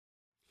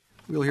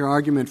We'll hear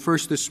argument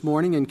first this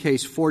morning in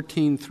Case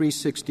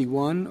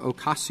 14-361,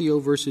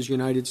 Ocasio versus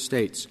United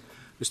States.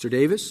 Mr.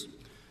 Davis.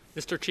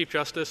 Mr. Chief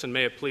Justice, and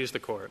may it please the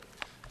Court,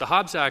 the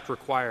Hobbs Act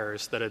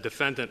requires that a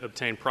defendant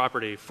obtain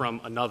property from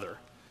another.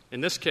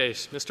 In this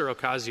case, Mr.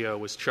 Ocasio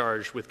was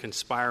charged with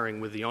conspiring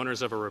with the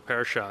owners of a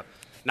repair shop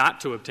not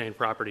to obtain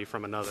property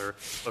from another,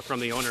 but from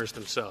the owners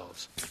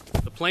themselves.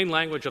 The plain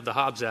language of the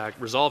Hobbs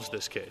Act resolves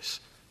this case.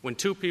 When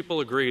two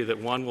people agree that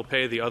one will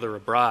pay the other a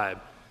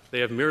bribe, they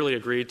have merely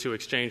agreed to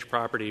exchange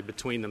property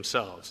between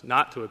themselves,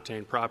 not to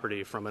obtain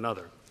property from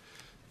another.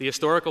 The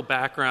historical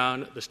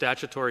background, the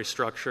statutory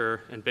structure,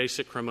 and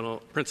basic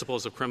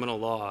principles of criminal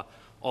law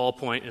all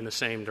point in the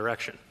same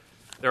direction.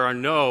 There are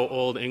no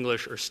Old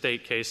English or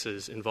state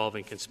cases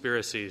involving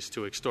conspiracies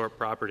to extort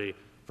property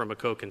from a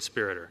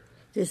co-conspirator.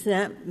 Does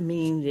that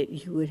mean that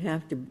you would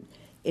have to,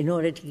 in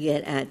order to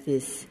get at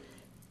this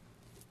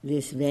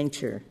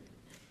venture,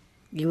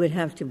 you would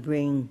have to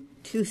bring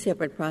two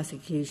separate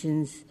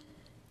prosecutions,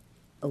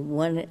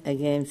 one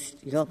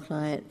against your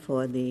client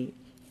for the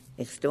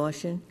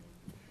extortion,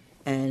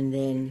 and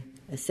then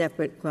a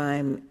separate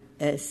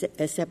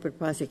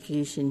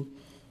prosecution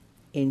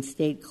in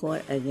state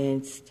court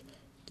against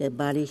the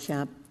body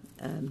shop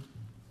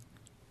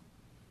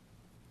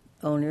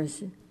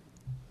owners?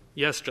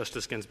 Yes,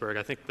 Justice Ginsburg,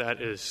 I think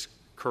that is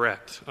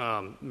correct.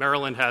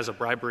 Maryland has a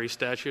bribery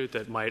statute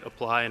that might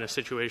apply in a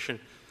situation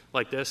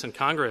like this, and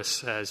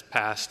Congress has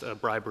passed a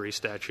bribery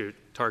statute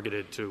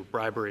targeted to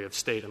bribery of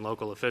state and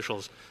local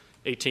officials,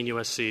 18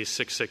 U.S.C.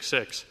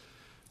 666,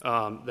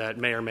 that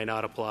may or may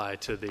not apply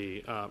to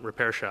the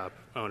repair shop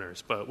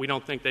owners. But we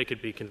don't think they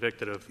could be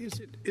convicted of.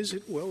 Is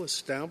it well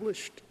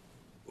established,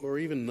 or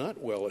even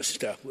not well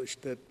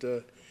established,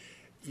 that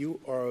you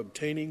are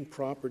obtaining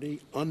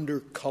property under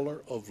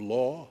color of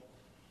law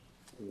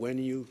when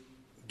you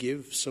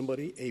give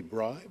somebody a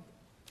bribe?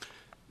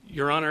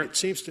 Your Honor, it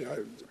seems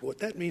to what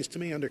that means to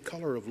me under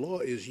color of law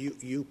is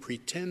you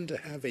pretend to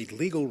have a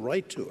legal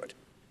right to it,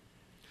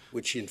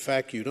 which in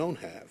fact you don't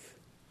have.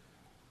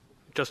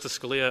 Justice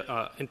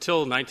Scalia, until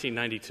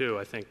 1992,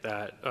 I think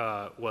that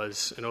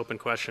was an open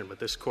question, but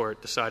this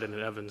Court decided in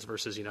Evans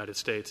versus United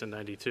States in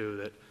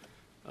 92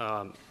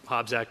 that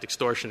Hobbs Act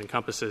extortion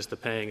encompasses the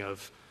paying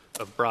of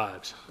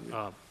bribes.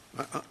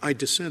 I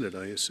dissented,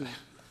 I assume.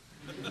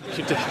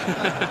 You did.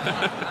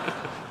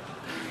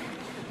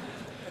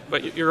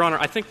 But, Your Honor,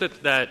 I think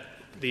that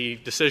the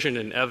decision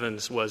in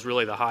Evans was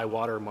really the high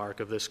water mark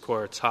of this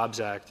Court's Hobbs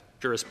Act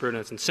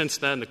jurisprudence, and since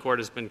then the Court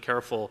has been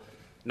careful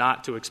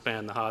not to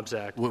expand the Hobbs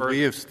Act. Well,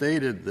 we have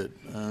stated that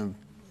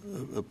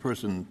a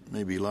person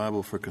may be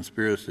liable for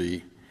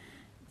conspiracy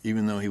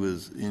even though he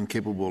was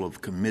incapable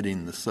of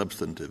committing the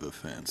substantive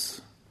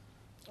offense.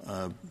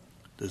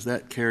 Does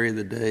that carry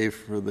the day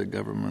for the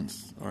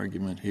government's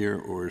argument here,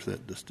 or is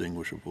that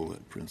distinguishable in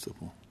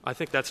principle? I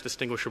think that's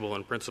distinguishable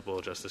in principle,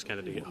 Justice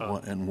Kennedy.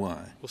 And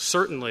why? Well,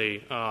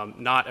 certainly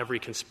not every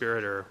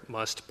conspirator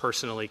must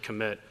personally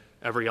commit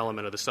every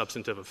element of the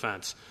substantive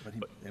offense.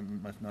 But he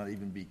must not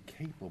even be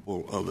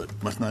capable of it.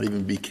 Must not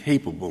even be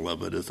capable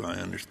of it, as I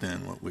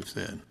understand what we've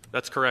said.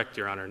 That's correct,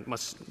 Your Honor.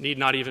 Need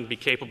not even be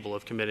capable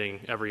of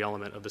committing every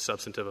element of the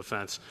substantive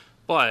offense.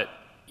 But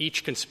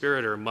each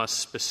conspirator must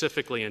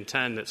specifically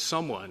intend that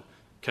someone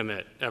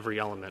commit every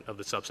element of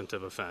the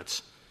substantive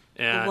offense.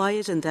 And why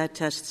isn't that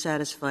test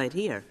satisfied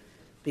here?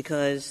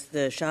 Because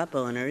the shop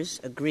owners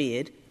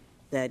agreed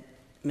that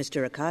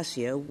Mr.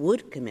 Ocasio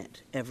would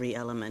commit every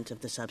element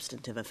of the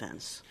substantive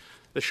offense.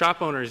 The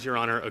shop owners, Your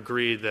Honor,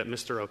 agreed that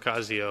Mr.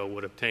 Ocasio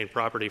would obtain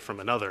property from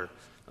another,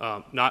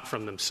 not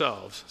from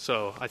themselves.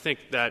 So I think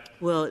that —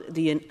 Well,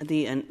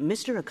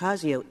 Mr.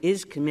 Ocasio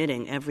is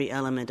committing every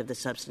element of the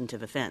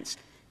substantive offense.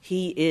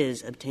 He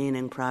is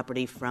obtaining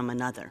property from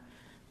another.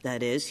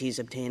 That is, he's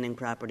obtaining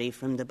property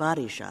from the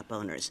body shop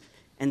owners.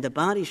 And the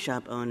body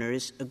shop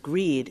owners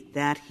agreed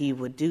that he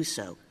would do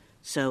so.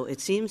 So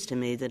it seems to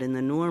me that in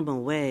the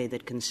normal way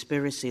that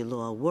conspiracy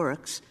law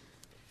works,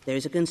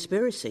 there's a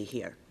conspiracy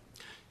here.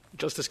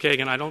 Justice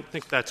Kagan, I don't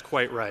think that's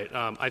quite right.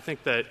 I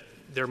think that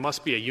there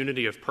must be a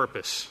unity of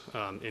purpose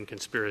in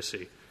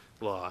conspiracy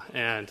law.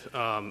 And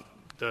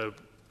Mr.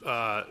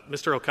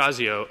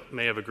 Ocasio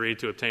may have agreed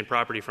to obtain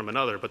property from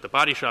another, but the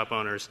body shop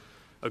owners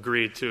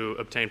agreed to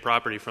obtain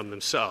property from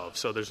themselves.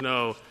 So there's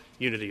no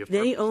unity of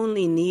purpose. They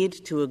only need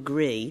to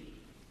agree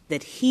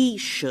that he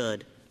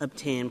should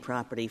obtain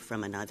property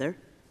from another,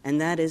 and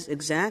that is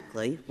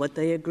exactly what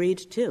they agreed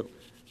to.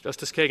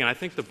 Justice Kagan, I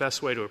think the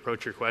best way to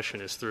approach your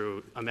question is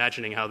through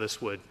imagining how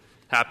this would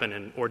happen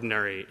in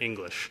ordinary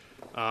English.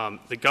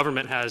 The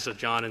government has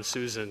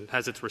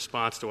its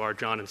response to our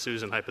John and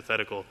Susan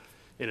hypothetical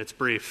in its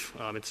brief.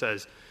 It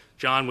says,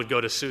 John would go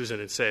to Susan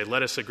and say,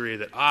 let us agree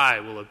that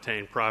I will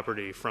obtain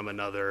property from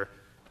another,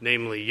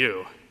 namely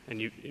you. And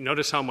you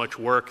notice how much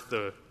work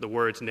the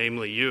words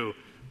namely you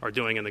are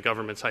doing in the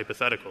government's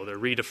hypothetical. They're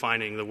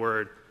redefining the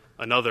word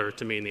another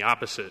to mean the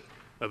opposite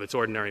of its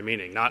ordinary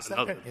meaning, not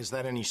another. Is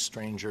that any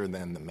stranger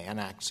than the Mann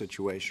Act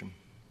situation,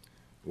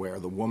 where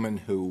the woman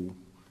who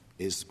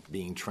is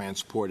being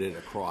transported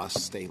across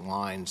state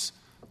lines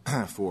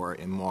for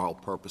immoral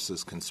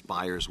purposes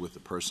conspires with the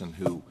person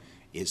who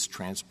is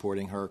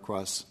transporting her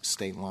across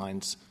state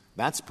lines,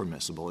 that's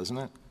permissible, isn't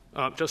it?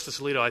 Justice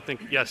Alito, I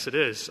think, yes, it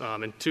is,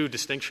 and two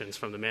distinctions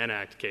from the Mann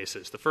Act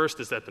cases. The first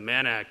is that the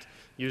Mann Act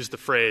used the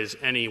phrase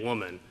any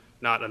woman,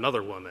 not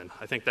another woman.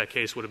 I think that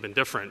case would have been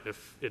different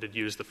if it had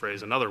used the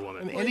phrase another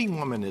woman. Any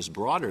woman is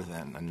broader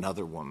than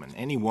another woman.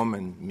 Any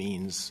woman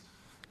means,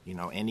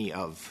 any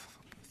of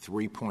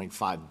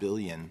 3.5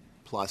 billion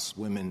plus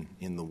women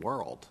in the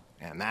world,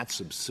 and that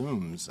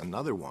subsumes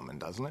another woman,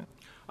 doesn't it?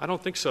 I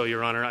don't think so,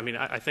 Your Honor. I mean,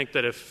 I think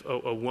that if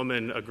a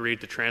woman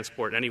agreed to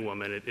transport any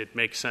woman, it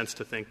makes sense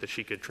to think that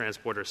she could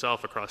transport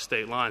herself across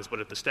state lines. But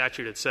if the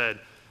statute had said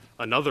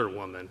another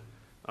woman,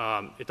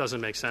 it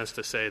doesn't make sense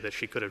to say that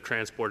she could have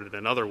transported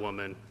another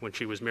woman when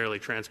she was merely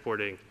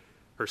transporting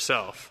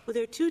herself. Well,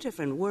 there are two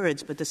different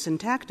words, but the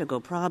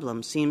syntactical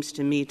problem seems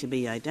to me to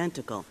be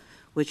identical,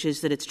 which is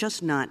that it's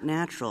just not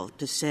natural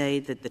to say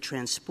that the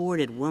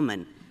transported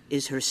woman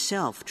is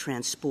herself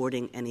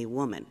transporting any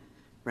woman.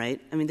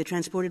 Right? I mean, the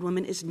transported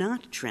woman is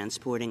not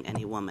transporting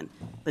any woman.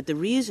 But the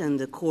reason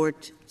the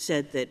court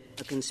said that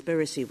a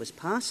conspiracy was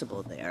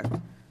possible there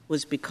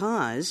was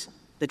because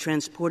the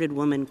transported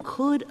woman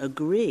could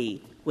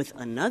agree with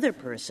another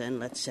person,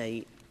 let's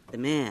say the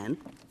man,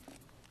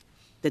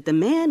 that the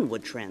man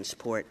would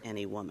transport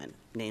any woman,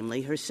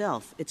 namely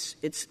herself. It's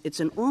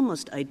an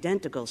almost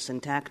identical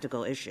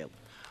syntactical issue.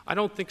 I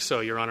don't think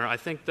so, Your Honor. I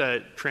think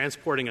that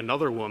transporting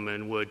another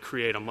woman would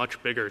create a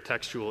much bigger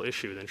textual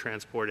issue than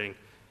transporting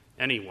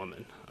any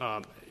woman.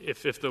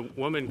 If the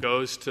woman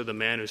goes to the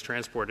man who's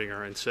transporting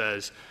her and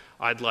says,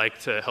 I'd like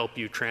to help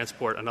you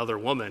transport another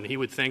woman, he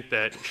would think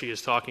that she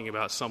is talking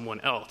about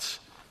someone else,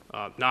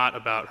 not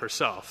about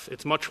herself.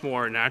 It's much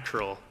more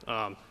natural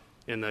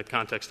in the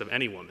context of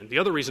any woman. The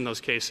other reason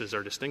those cases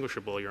are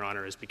distinguishable, Your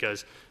Honor, is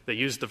because they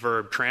use the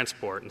verb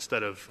transport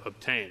instead of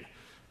obtain.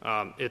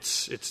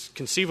 It's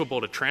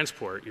conceivable to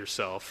transport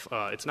yourself.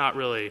 Doesn't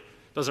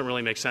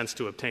really make sense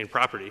to obtain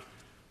property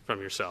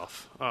from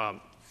yourself.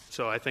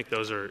 So I think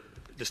those are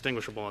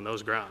distinguishable on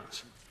those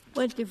grounds.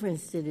 What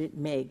difference did it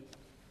make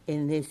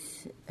in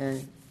this?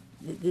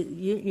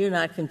 You're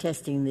not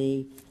contesting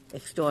the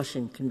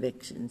extortion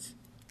convictions,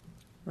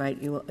 right?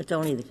 It's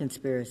only the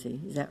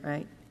conspiracy. Is that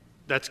right?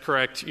 That's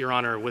correct, Your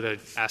Honor, with an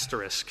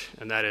asterisk,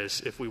 and that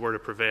is if we were to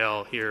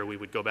prevail here, we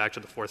would go back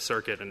to the Fourth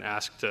Circuit and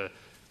ask to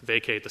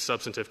vacate the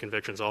substantive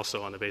convictions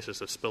also on the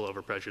basis of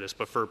spillover prejudice.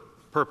 But for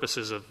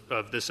purposes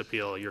of this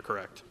appeal, you're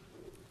correct.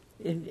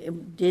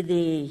 Did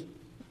the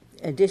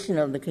addition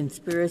of the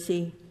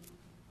conspiracy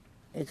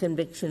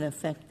conviction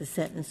affect the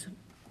sentence?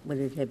 Would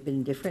it have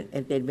been different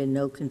if there had been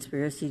no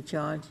conspiracy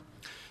charge?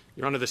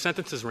 Your Honor, the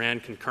sentences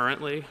ran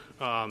concurrently.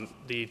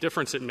 The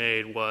difference it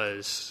made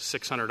was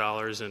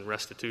 $600 in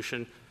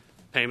restitution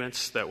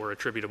payments that were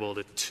attributable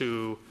to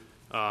two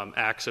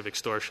acts of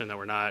extortion that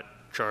were not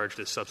charged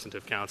as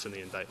substantive counts in the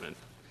indictment.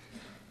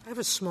 I have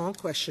a small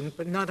question,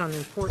 but not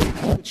unimportant,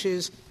 which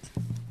is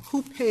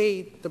who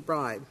paid the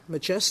bribe,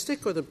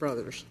 Majestic or the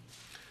brothers?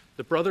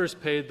 The brothers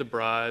paid the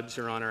bribes,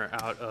 Your Honor,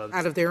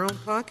 out of their own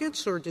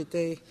pockets, or did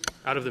they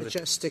out of the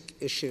Majestic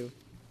issue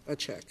a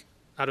check?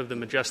 Out of the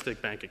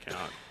Majestic bank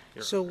account.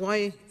 So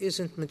why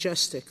isn't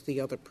Majestic the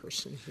other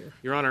person here?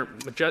 Your Honor,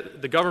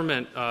 the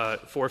government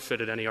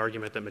forfeited any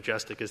argument that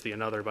Majestic is the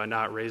another by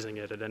not raising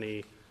it at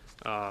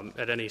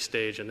any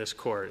stage in this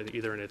court,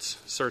 either in its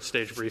cert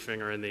stage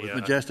briefing or in the...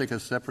 Was Majestic a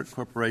separate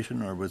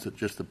corporation, or was it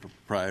just the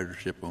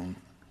proprietorship owned?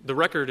 The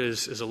record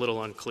is a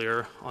little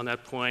unclear on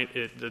that point.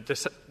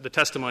 The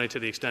testimony, to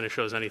the extent it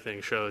shows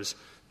anything, shows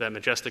that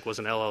Majestic was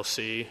an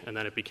LLC and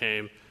then it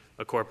became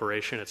a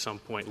corporation at some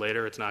point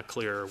later. It's not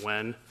clear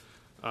when.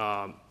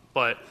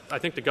 But I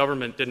think the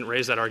government didn't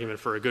raise that argument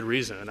for a good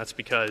reason, and that's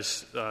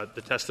because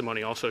the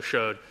testimony also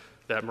showed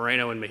that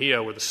Moreno and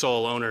Mejia were the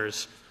sole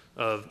owners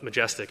of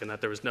Majestic and that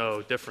there was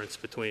no difference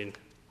between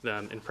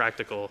them in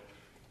practical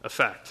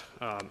effect.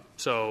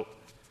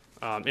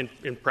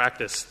 In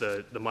practice,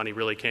 the money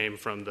really came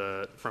from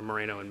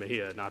Moreno and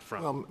Mejia, not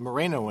from... Well,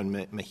 Moreno and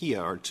Mejia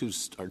are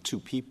two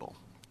people.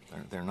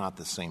 They're not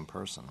the same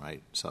person,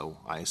 right? So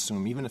I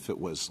assume even if it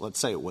was, let's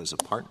say it was a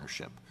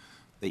partnership,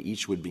 they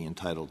each would be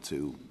entitled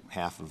to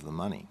half of the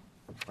money,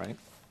 right?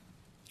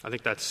 I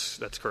think that's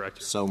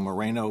correct. So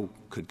Moreno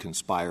could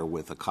conspire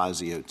with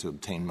Ocasio to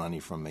obtain money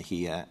from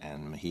Mejia,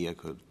 and Mejia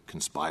could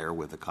conspire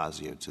with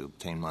Ocasio to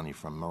obtain money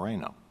from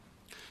Moreno.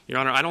 Your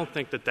Honor, I don't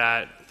think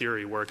that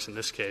theory works in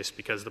this case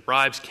because the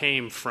bribes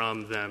came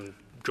from them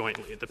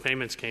jointly. The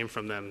payments came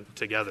from them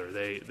together.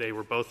 They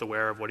were both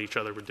aware of what each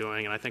other were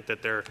doing, and I think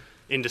that they're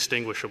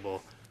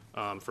indistinguishable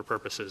for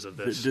purposes of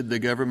this. Did the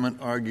government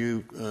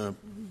argue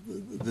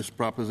this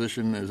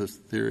proposition as a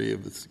theory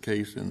of this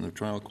case in the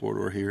trial court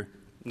or here?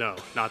 No,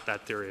 not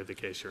that theory of the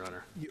case, Your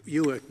Honor.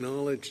 You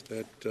acknowledge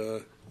that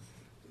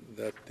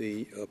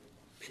the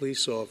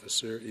police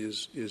officer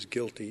is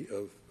guilty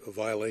of a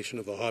violation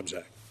of the Hobbs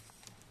Act.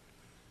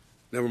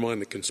 Never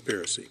mind the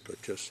conspiracy, but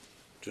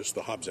just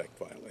the Hobbs Act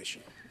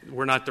violation.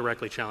 We're not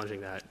directly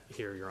challenging that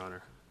here, Your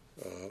Honor.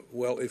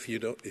 Well, if you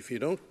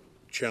don't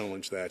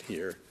challenge that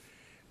here,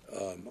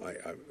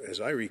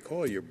 As I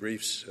recall, your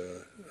briefs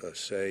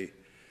say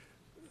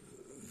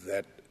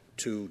that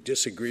to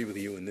disagree with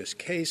you in this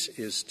case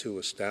is to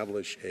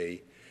establish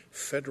a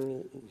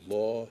federal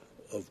law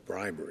of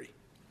bribery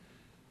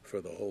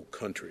for the whole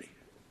country.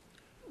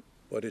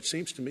 But it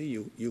seems to me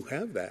you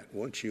have that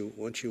once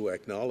you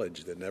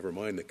acknowledge that, never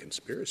mind the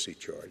conspiracy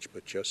charge,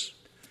 but just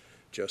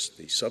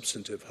the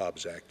substantive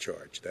Hobbs Act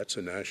charge. That's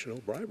a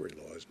national bribery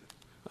law, isn't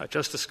it?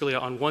 Justice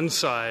Scalia, on one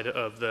side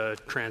of the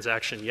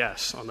transaction,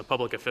 yes. On the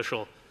public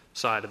official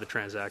side of the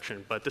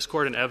transaction. But this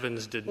Court in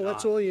Evans did not. Well,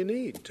 that's all you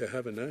need to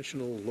have a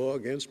national law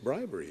against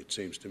bribery, it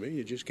seems to me.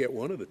 You just get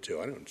one of the two.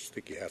 I don't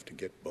think you have to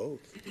get both.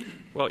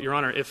 Well, Your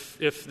Honor, if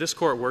this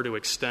Court were to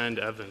extend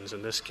Evans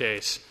in this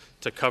case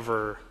to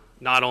cover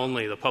not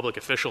only the public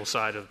official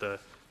side of the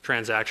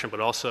transaction but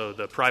also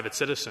the private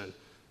citizen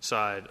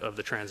side of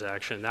the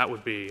transaction, that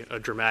would be a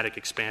dramatic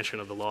expansion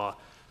of the law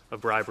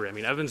of bribery. I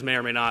mean, Evans may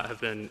or may not have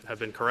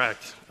been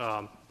correct,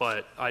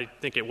 but I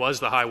think it was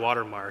the high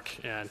water mark,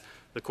 and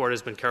the Court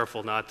has been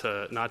careful not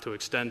to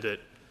extend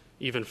it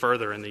even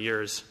further in the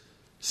years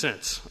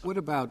since. What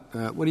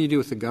do you do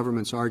with the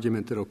government's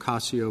argument that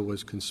Ocasio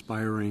was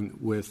conspiring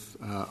with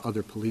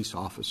other police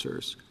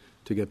officers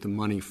to get the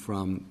money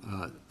from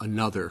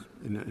another?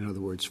 In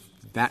other words,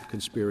 that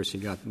conspiracy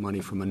got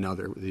money from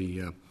another,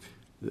 the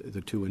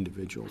two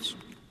individuals.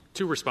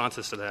 Two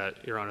responses to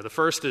that, Your Honor. The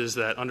first is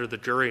that under the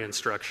jury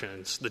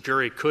instructions, the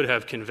jury could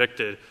have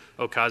convicted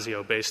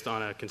Ocasio based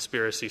on a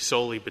conspiracy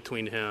solely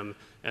between him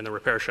and the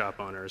repair shop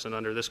owners. And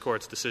under this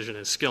Court's decision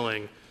in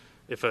Skilling,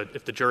 if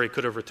the jury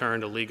could have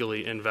returned a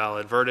legally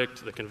invalid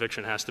verdict, the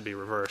conviction has to be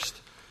reversed.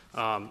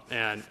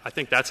 And I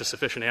think that's a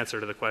sufficient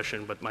answer to the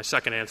question. But my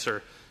second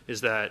answer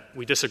is that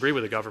we disagree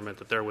with the government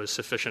that there was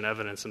sufficient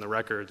evidence in the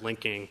record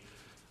linking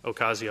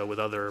Ocasio with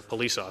other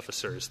police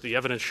officers. The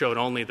evidence showed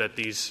only that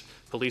these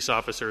police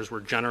officers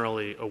were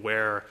generally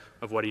aware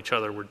of what each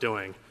other were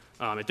doing.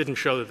 It didn't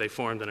show that they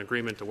formed an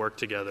agreement to work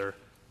together.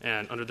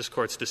 And under this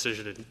Court's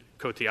decision in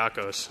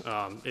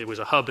Kotiakos, it was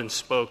a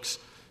hub-and-spokes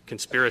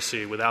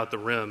conspiracy without the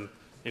rim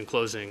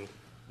enclosing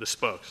the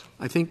spokes.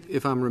 I think,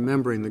 if I'm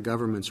remembering, the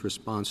government's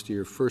response to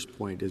your first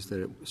point is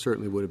that it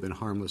certainly would have been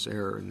harmless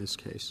error in this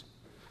case.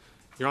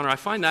 Your Honor, I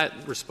find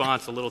that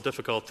response a little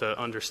difficult to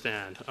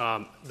understand.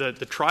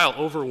 The trial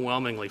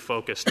overwhelmingly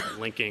focused on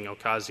linking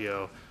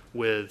Ocasio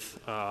with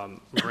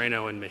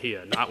Moreno and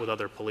Mejia, not with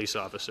other police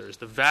officers.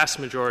 The vast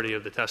majority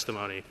of the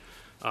testimony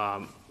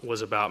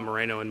was about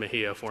Moreno and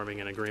Mejia forming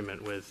an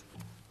agreement with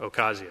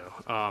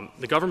Ocasio.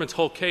 The government's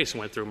whole case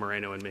went through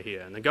Moreno and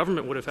Mejia, and the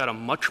government would have had a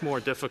much more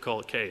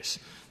difficult case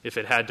if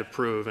it had to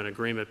prove an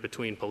agreement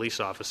between police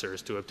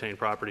officers to obtain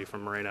property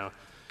from Moreno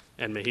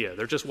and Mejia.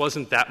 There just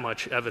wasn't that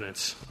much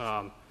evidence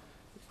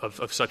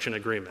of such an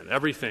agreement.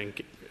 Everything,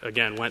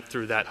 again, went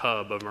through that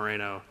hub of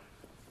Moreno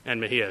and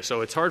Mejia.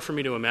 So it's hard for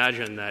me to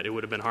imagine that it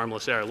would have been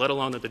harmless error, let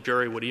alone that the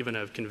jury would even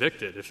have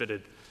convicted if it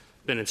had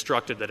been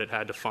instructed that it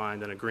had to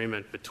find an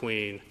agreement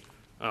between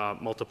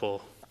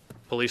multiple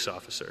police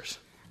officers.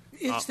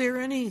 Is there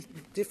any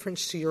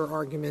difference to your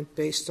argument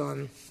based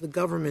on the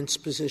government's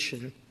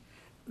position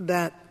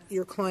that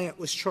your client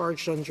was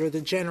charged under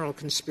the general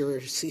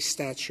conspiracy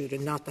statute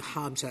and not the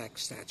Hobbs Act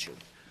statute?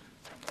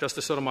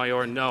 Justice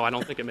Sotomayor, no, I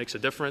don't think it makes a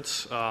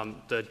difference.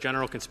 The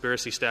general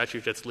conspiracy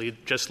statute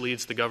just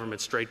leads the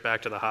government straight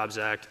back to the Hobbs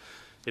Act.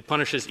 It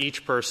punishes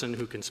each person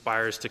who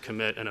conspires to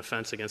commit an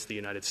offense against the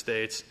United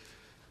States.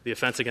 The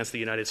offense against the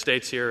United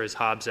States here is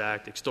Hobbs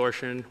Act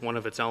extortion. One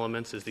of its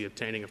elements is the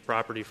obtaining of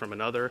property from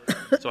another.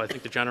 So I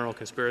think the general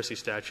conspiracy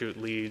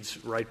statute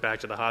leads right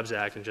back to the Hobbs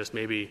Act and just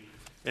maybe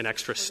an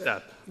extra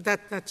step.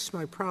 That's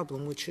my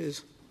problem, which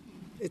is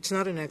it's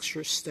not an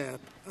extra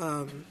step.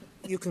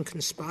 You can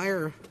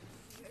conspire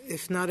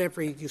if not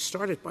every – you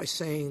started by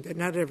saying that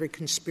not every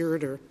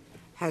conspirator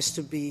has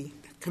to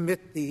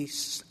commit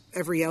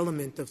every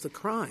element of the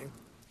crime.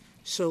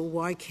 So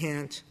why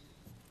can't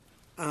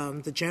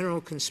the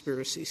general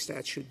conspiracy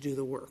statute do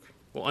the work?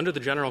 Well, under the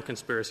general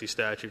conspiracy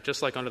statute,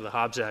 just like under the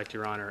Hobbs Act,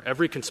 Your Honor,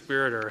 every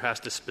conspirator has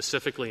to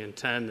specifically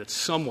intend that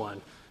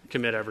someone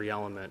commit every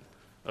element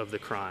of the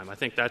crime. I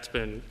think that's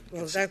been —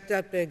 Well,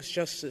 that begs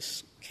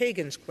Justice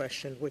Kagan's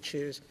question, which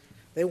is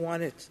they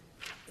wanted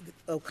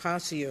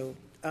Ocasio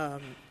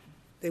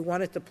they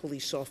wanted the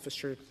police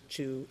officer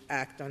to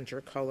act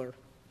under color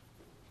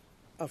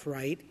of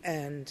right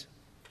and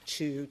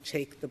to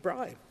take the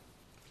bribe.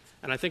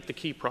 And I think the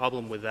key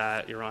problem with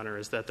that, Your Honor,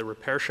 is that the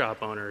repair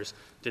shop owners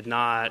did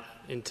not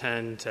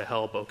intend to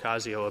help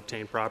Ocasio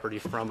obtain property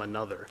from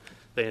another.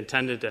 They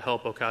intended to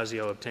help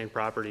Ocasio obtain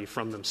property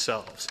from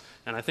themselves.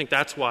 And I think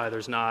that's why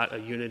there's not a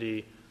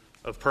unity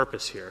of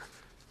purpose here.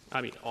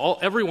 I mean,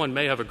 everyone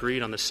may have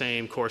agreed on the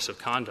same course of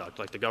conduct,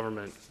 like the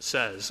government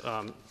says.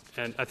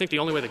 And I think the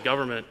only way the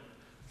government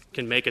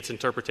can make its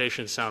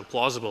interpretation sound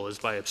plausible is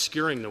by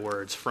obscuring the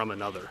words from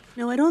another.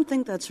 No, I don't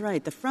think that's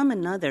right. The from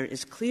another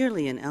is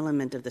clearly an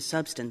element of the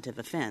substantive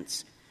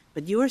offense.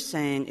 But you're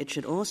saying it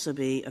should also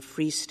be a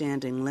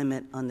freestanding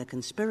limit on the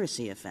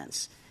conspiracy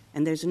offense.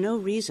 And there's no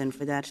reason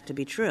for that to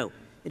be true.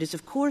 It is,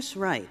 of course,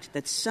 right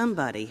that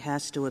somebody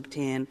has to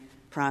obtain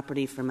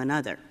property from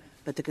another,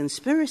 but the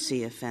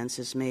conspiracy offense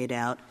is made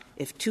out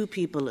if two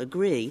people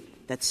agree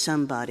that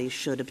somebody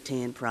should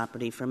obtain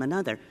property from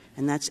another,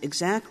 and that's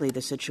exactly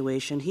the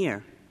situation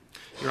here.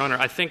 Your Honor,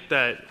 I think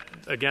that,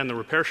 again, the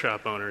repair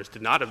shop owners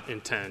did not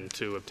intend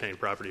to obtain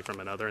property from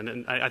another,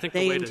 and I think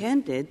they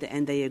intended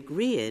and they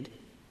agreed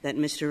that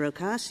Mr.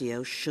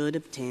 Ocasio should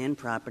obtain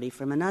property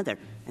from another,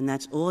 and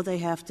that's all they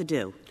have to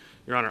do.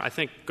 Your Honor, I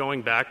think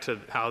going back to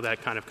how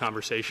that kind of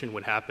conversation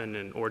would happen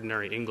in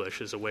ordinary English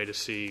is a way to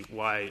see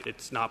why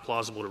it's not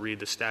plausible to read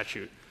the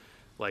statute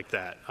like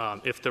that.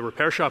 If the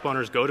repair shop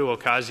owners go to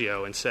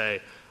Ocasio and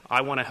say,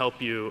 I want to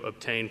help you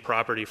obtain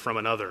property from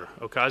another,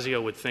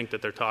 Ocasio would think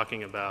that they're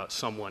talking about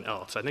someone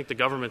else. I think the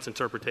government's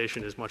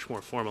interpretation is much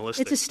more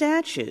formalistic. It's a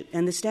statute,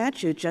 and the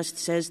statute just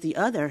says the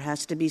other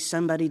has to be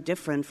somebody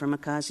different from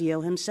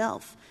Ocasio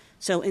himself.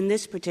 So in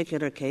this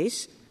particular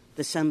case,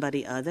 the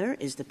somebody other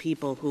is the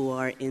people who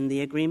are in the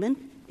agreement.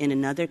 In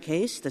another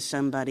case, the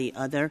somebody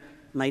other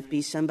might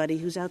be somebody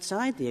who's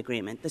outside the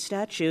agreement. The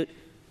statute,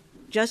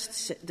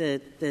 just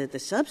the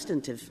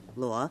substantive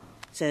law,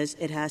 says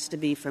it has to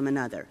be from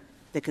another.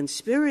 The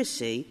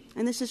conspiracy,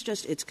 and this is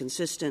just, it's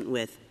consistent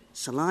with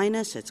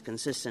Salinas, it's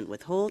consistent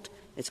with Holt,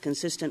 it's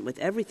consistent with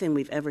everything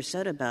we've ever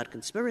said about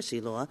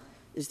conspiracy law,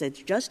 is that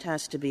it just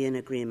has to be an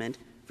agreement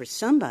for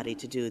somebody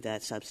to do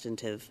that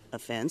substantive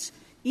offense,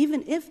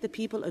 even if the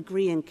people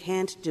agreeing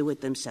can't do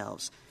it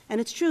themselves. And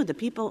it's true, the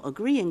people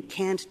agreeing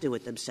can't do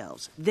it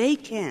themselves. They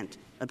can't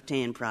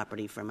obtain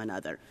property from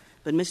another.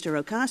 But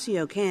Mr.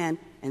 Ocasio can,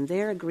 and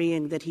they're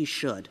agreeing that he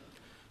should.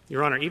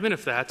 Your Honor, even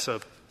if that's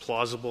a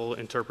plausible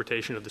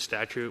interpretation of the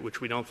statute,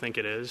 which we don't think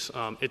it is,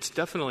 it's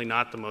definitely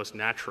not the most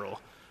natural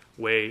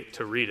way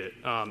to read it.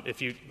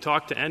 If you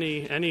talk to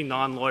any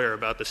non-lawyer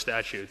about the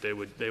statute, they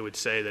would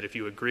say that if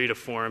you agree to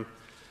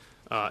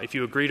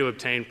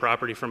obtain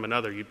property from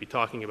another, you'd be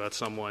talking about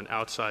someone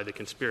outside the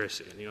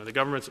conspiracy. And, the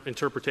government's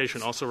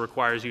interpretation also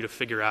requires you to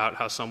figure out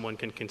how someone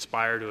can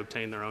conspire to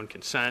obtain their own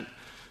consent.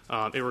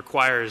 It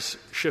requires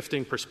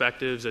shifting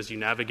perspectives as you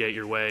navigate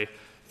your way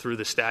through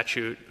the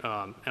statute.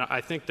 And I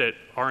think that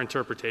our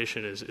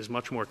interpretation is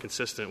much more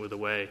consistent with the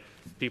way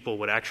people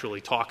would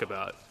actually talk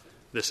about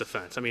this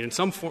offense. I mean, in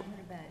some form.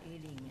 What about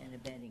aiding and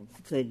abetting?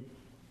 Could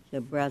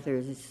the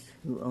brothers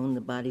who own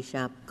the body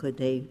shop, could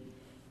they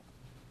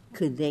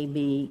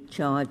be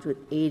charged with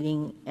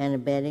aiding and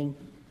abetting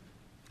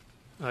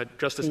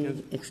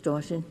Justice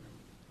extortion?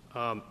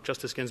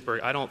 Justice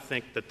Ginsburg, I don't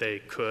think that they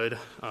could.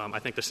 I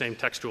think the same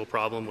textual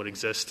problem would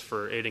exist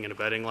for aiding and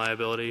abetting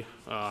liability.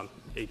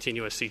 18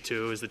 U.S.C.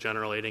 2 is the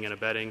general aiding and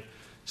abetting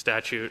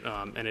statute,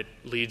 and it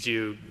leads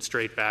you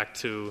straight back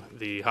to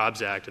the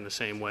Hobbs Act in the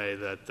same way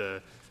that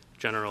the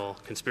general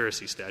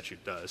conspiracy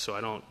statute does. So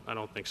I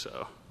don't think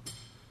so.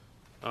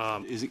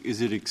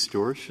 Is it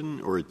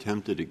extortion or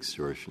attempted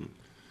extortion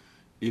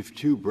if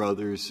two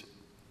brothers,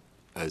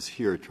 as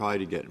here, try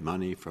to get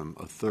money from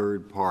a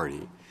third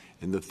party,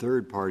 and the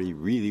third party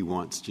really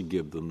wants to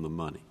give them the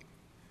money?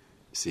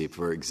 See,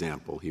 for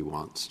example, he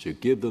wants to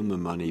give them the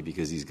money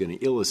because he's going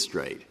to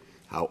illustrate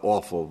how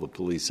awful the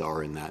police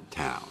are in that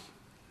town.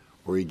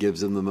 Or he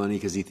gives them the money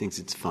because he thinks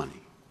it's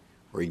funny.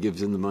 Or he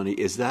gives them the money.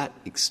 Is that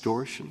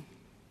extortion?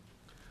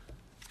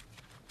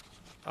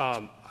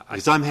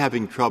 Because I'm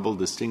having trouble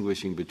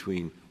distinguishing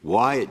between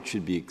why it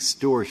should be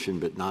extortion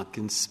but not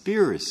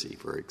conspiracy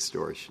for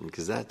extortion,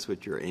 because that's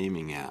what you're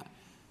aiming at.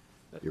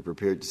 You're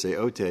prepared to say,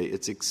 okay,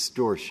 it's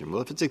extortion.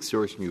 Well, if it's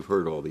extortion, you've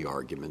heard all the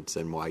arguments,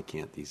 and why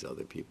can't these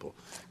other people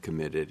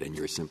commit it, and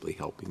you're simply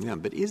helping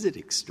them. But is it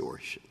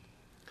extortion?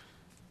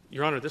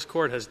 Your Honor, this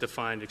Court has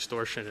defined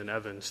extortion in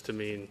Evans to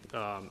mean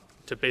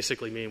to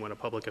basically mean when a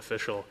public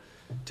official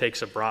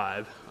takes a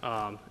bribe.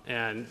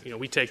 And,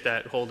 we take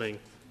that holding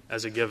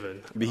as a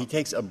given. But he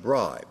takes a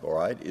bribe, all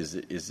right? Is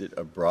it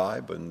a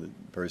bribe when the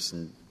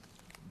person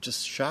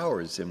just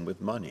showers him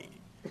with money?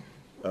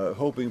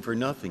 Hoping for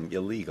nothing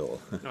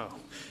illegal. No.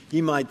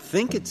 He might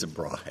think it's a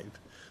bribe,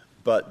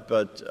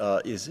 but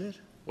is it?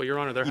 Well, Your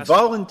Honor, he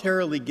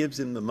voluntarily gives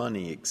him the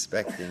money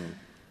expecting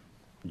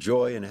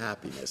joy and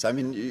happiness. I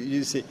mean,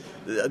 you see,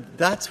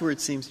 that's where it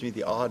seems to me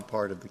the odd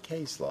part of the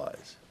case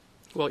lies.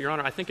 Well, Your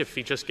Honor, I think if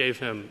he just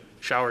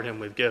showered him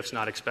with gifts,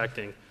 not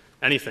expecting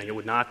anything, it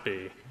would not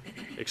be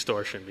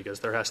extortion, because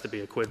there has to be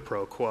a quid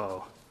pro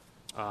quo.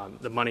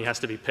 The money has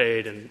to be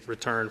paid in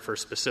return for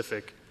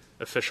specific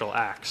official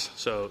acts.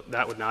 So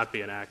that would not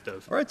be an act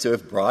of... All right, so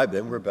if bribe,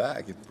 then we're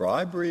back. If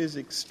bribery is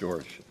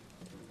extortion,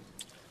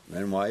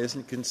 then why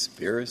isn't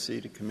conspiracy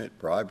to commit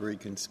bribery,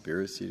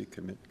 conspiracy to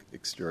commit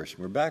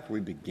extortion? We're back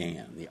where we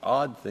began. The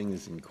odd thing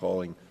is in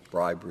calling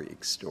bribery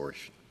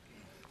extortion.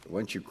 But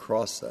once you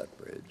cross that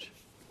bridge...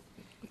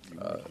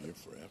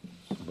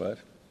 what?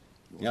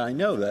 Yeah, I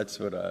know that's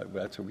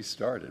where we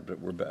started,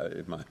 but we're back,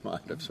 in my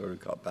mind, I've sort of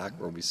got back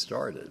where we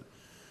started.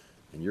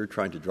 And you're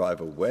trying to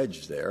drive a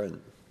wedge there, and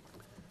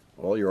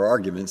all your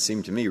arguments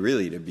seem to me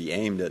really to be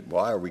aimed at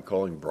why are we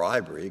calling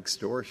bribery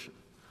extortion?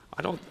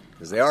 I don't...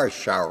 Because they are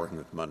showering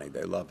with money.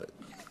 They love it.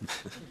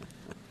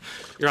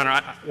 Your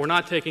Honor, we're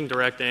not taking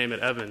direct aim at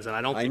Evans, and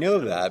I don't think I know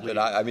that, but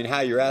I mean,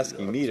 how you're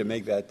asking me to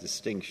make that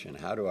distinction.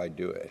 How do I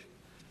do it?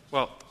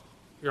 Well,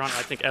 Your Honor,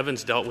 I think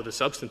Evans dealt with a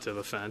substantive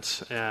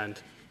offense, and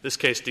this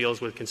case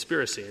deals with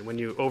conspiracy. And when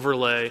you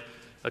overlay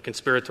a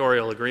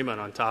conspiratorial agreement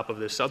on top of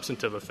this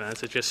substantive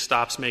offense, it just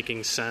stops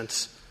making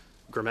sense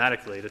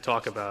grammatically to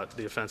talk about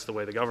the offense the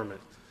way the government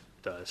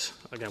does.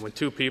 Again, when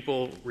two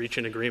people reach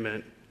an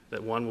agreement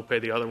that one will pay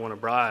the other one a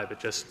bribe,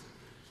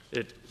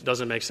 it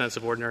doesn't make sense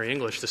of ordinary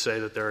English to say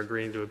that they're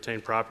agreeing to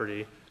obtain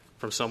property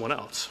from someone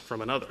else,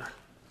 from another.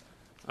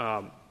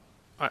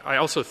 I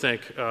also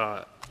think,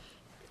 I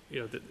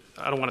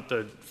don't want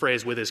the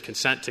phrase "with his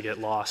consent" to get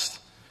lost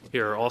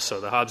here.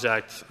 Also, the Hobbs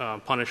Act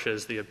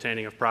punishes the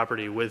obtaining of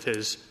property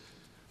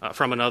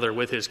from another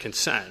with his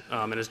consent.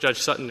 And as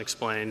Judge Sutton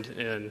explained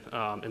in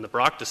the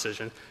Brock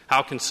decision,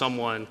 how can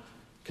someone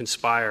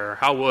conspire?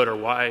 How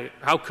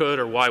could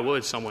or why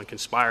would someone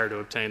conspire to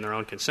obtain their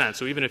own consent?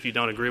 So even if you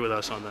don't agree with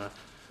us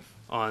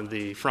on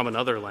the from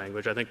another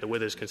language, I think the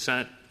with his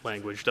consent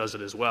language does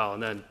it as well.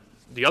 And then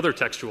the other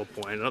textual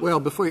point. Well,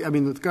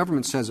 the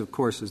government says, of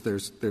course, is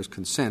there's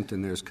consent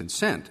and there's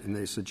consent, and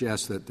they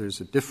suggest that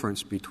there's a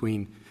difference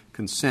between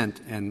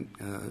consent and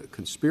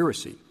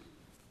conspiracy,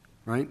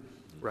 right?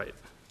 Right.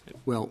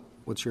 Well,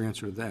 what's your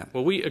answer to that?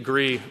 Well, we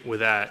agree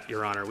with that,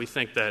 Your Honor. We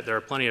think that there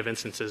are plenty of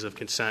instances of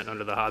consent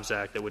under the Hobbs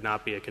Act that would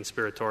not be a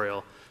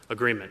conspiratorial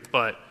agreement.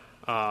 But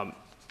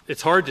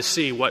it's hard to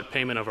see what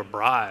payment of a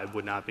bribe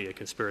would not be a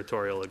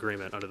conspiratorial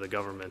agreement under the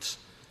government's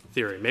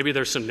theory. Maybe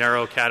there's some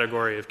narrow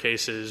category of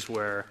cases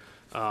where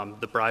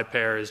the bribe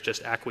payer is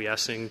just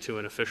acquiescing to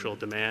an official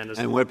demand.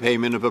 And what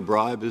payment of a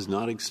bribe is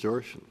not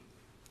extortion?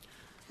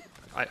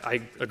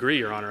 I agree,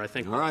 Your Honor. I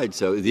think. All right.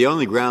 So the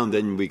only ground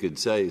then we could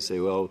say,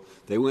 well,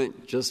 they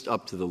went just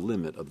up to the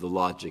limit of the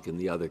logic in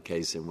the other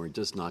case, and we're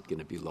just not going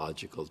to be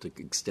logical to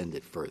extend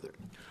it further.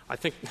 I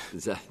think.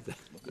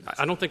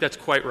 I don't think that's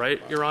quite right,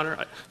 Your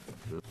Honor.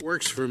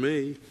 Works for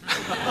me.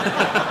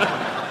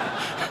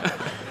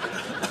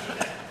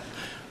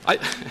 I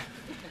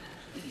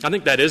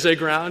think that is a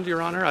ground,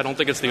 Your Honor. I don't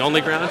think it's the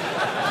only ground.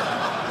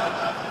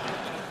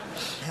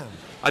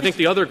 I think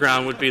the other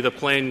ground would be the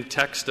plain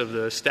text of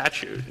the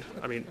statute.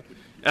 I mean,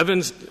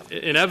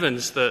 in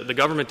Evans, the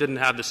government didn't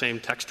have the same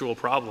textual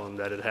problem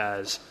that it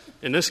has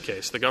in this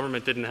case. The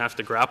government didn't have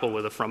to grapple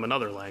with a from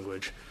another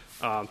language.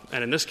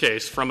 And in this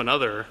case, from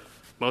another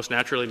most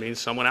naturally means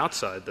someone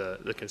outside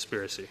the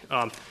conspiracy.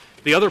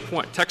 The other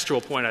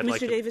textual point I'd like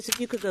to... Mr. Davis, if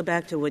you could go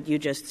back to what you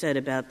just said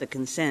about the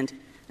consent.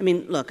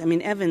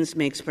 Evans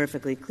makes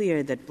perfectly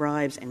clear that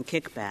bribes and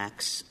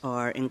kickbacks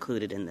are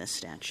included in this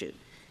statute.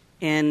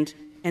 And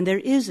there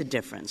is a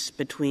difference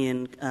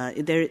between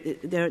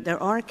there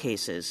are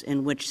cases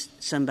in which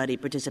somebody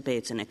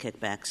participates in a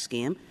kickback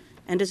scheme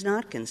and does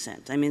not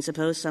consent. I mean,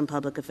 suppose some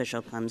public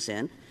official comes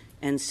in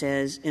and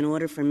says, in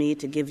order for me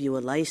to give you a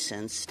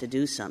license to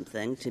do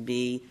something, to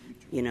be,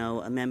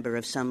 a member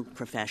of some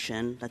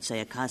profession, let's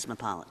say a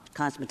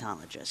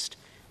cosmetologist,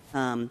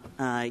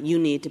 you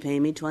need to pay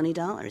me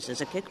 $20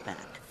 as a kickback.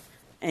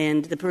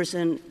 And the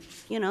person,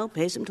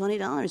 pays him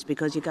 $20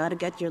 because you got to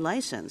get your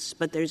license.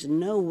 But there's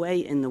no way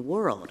in the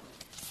world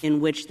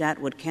in which that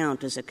would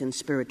count as a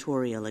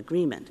conspiratorial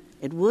agreement.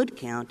 It would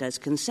count as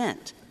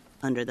consent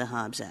under the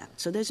Hobbs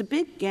Act. So there's a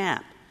big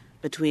gap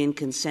between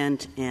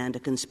consent and a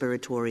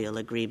conspiratorial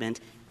agreement,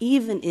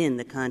 even in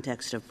the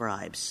context of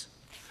bribes.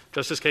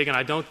 Justice Kagan,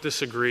 I don't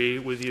disagree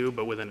with you,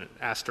 but with an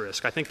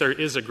asterisk. I think there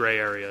is a gray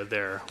area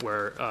there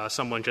where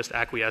someone just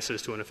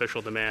acquiesces to an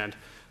official demand,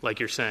 like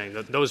you're saying.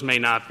 Those may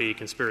not be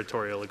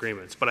conspiratorial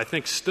agreements. But I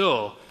think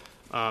still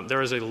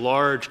there is a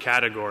large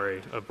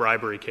category of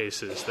bribery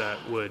cases that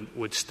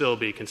would still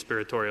be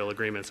conspiratorial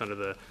agreements under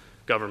the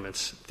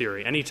government's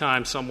theory.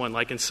 Anytime someone,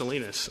 like in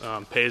Salinas,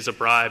 pays a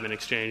bribe in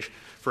exchange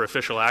for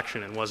official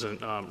action and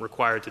wasn't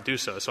required to do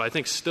so. So I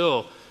think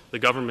still the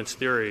government's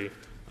theory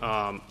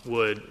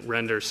would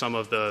render some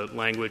of the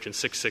language in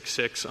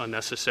 666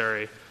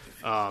 unnecessary.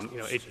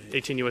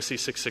 18 U.S.C.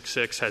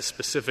 666 has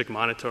specific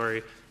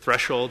monetary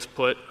thresholds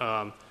put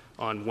on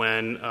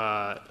when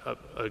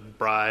a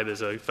bribe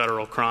is a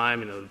federal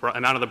crime. The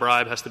amount of the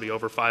bribe has to be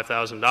over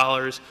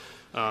 $5,000.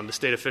 The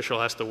state official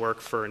has to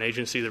work for an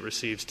agency that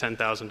receives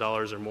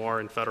 $10,000 or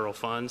more in federal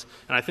funds.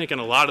 And I think in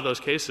a lot of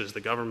those cases,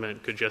 the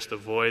government could just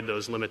avoid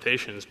those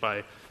limitations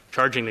by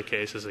charging the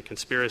case as a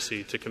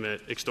conspiracy to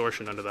commit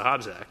extortion under the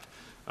Hobbs Act.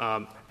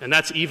 And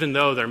that's even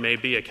though there may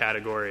be a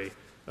category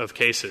of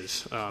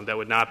cases that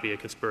would not be a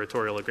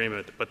conspiratorial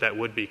agreement, but that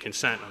would be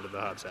consent under the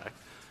Hobbs Act.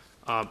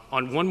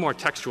 On one more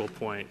textual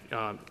point,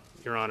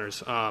 Your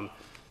Honors,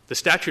 the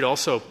statute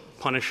also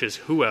punishes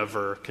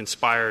whoever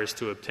conspires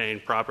to obtain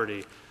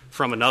property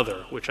from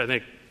another, which I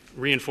think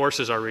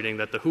reinforces our reading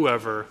that the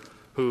whoever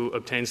who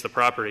obtains the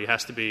property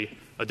has to be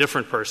a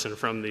different person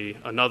from the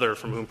another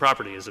from whom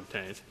property is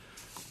obtained.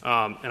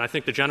 And I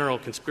think the general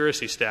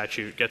conspiracy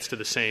statute gets to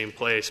the same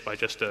place by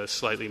just a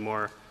slightly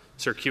more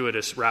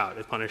circuitous route.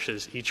 It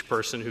punishes each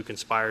person who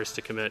conspires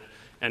to commit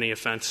any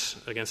offense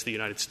against the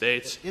United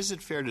States. Is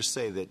it fair to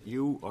say that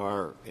you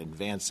are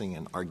advancing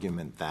an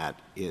argument that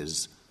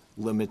is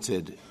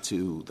limited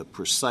to the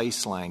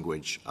precise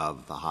language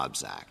of the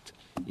Hobbs Act?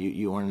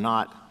 You are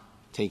not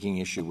taking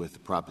issue with the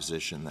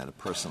proposition that a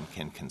person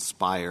can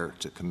conspire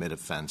to commit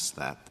offense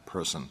that the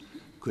person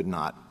could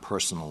not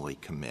personally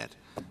commit.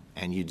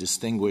 And you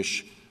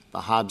distinguish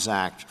the Hobbs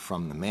Act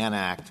from the Mann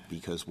Act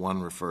because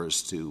one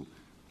refers to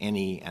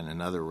any and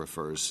another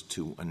refers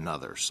to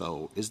another.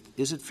 So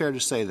is it fair to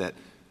say that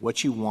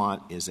what you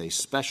want is a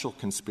special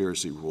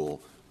conspiracy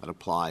rule that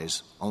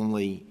applies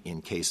only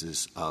in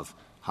cases of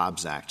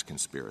Hobbs Act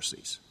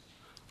conspiracies?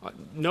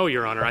 No,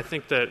 Your Honor. I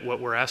think that what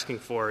we're asking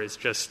for is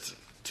just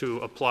to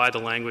apply the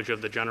language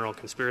of the general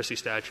conspiracy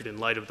statute in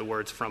light of the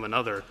words from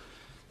another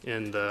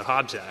in the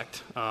Hobbs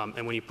Act.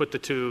 And when you put the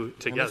two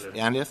together.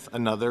 And if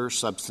another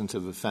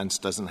substantive offense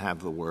doesn't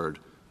have the word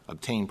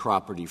obtain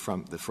property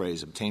from the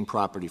phrase obtain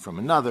property from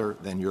another,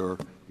 then your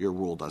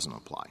rule doesn't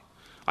apply.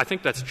 I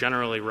think that's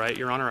generally right,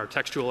 Your Honor. Our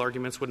textual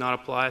arguments would not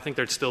apply. I think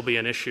there'd still be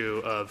an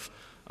issue of,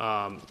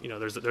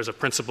 there's a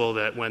principle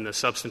that when the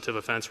substantive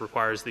offense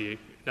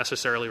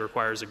necessarily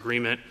requires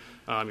agreement,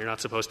 you're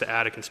not supposed to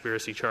add a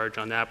conspiracy charge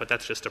on that, but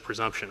that's just a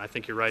presumption. I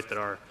think you're right that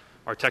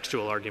our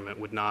textual argument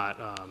would not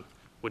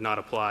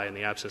apply in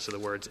the absence of the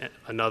words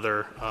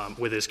another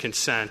with his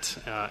consent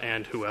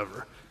and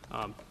whoever.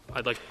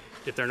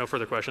 If there are no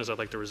further questions, I'd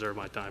like to reserve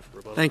my time for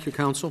rebuttal. Thank you,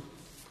 counsel.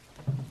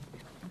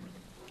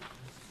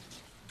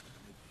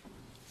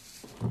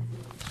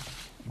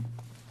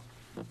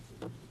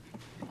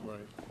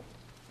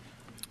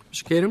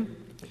 Mr. Kadam.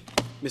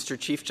 Mr.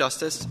 Chief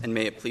Justice, and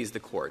may it please the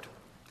Court.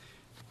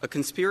 A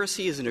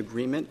conspiracy is an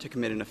agreement to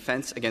commit an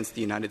offense against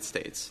the United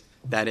States.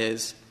 That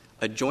is,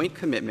 a joint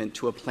commitment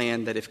to a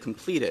plan that, if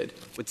completed,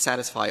 would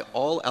satisfy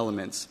all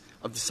elements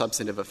of the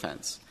substantive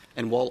offense.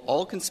 And while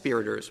all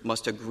conspirators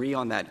must agree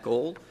on that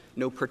goal,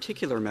 no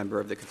particular member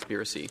of the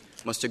conspiracy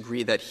must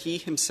agree that he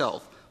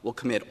himself will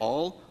commit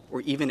all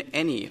or even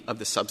any of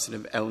the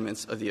substantive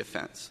elements of the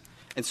offense.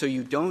 And so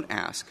you don't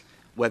ask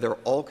whether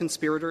all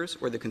conspirators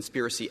or the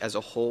conspiracy as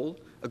a whole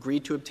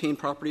agreed to obtain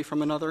property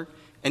from another,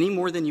 any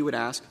more than you would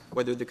ask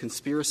whether the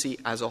conspiracy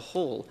as a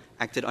whole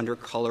acted under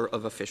color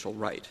of official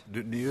right.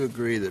 Do you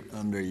agree that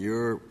under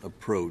your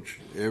approach,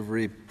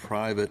 every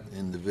private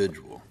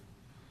individual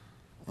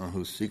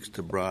who seeks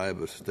to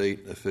bribe a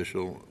state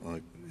official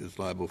is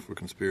liable for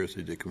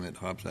conspiracy to commit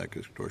Hobbs Act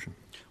extortion?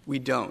 We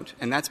don't,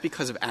 and that's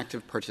because of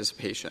active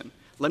participation.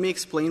 Let me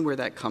explain where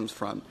that comes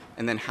from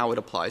and then how it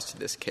applies to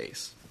this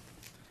case.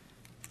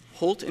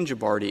 Holt and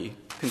Gibardi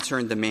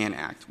concerned the Mann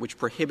Act, which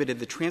prohibited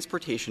the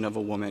transportation of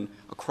a woman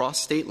across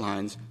state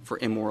lines for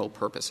immoral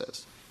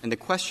purposes. And the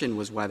question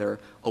was whether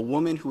a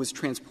woman who was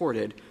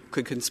transported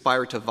could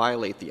conspire to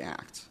violate the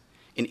act.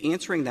 In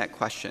answering that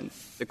question,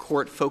 the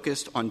Court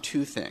focused on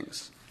two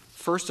things.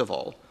 First of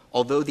all,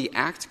 although the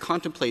act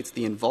contemplates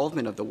the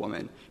involvement of the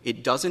woman,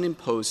 it doesn't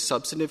impose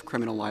substantive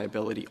criminal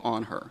liability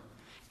on her.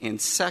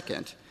 And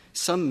second,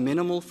 some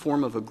minimal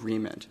form of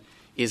agreement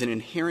is an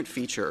inherent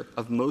feature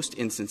of most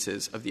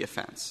instances of the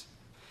offense.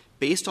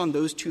 Based on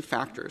those two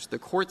factors, the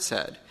Court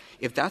said,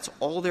 if that's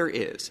all there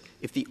is,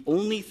 if the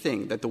only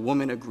thing that the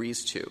woman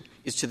agrees to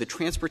is to the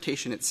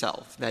transportation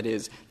itself, that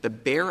is, the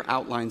bare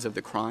outlines of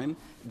the crime,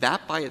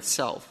 that by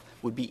itself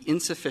would be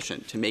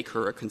insufficient to make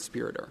her a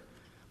conspirator.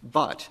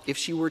 But if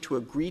she were to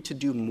agree to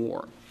do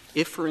more,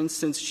 if, for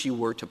instance, she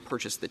were to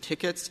purchase the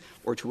tickets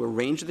or to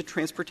arrange the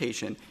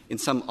transportation in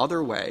some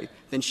other way,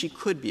 then she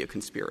could be a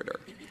conspirator.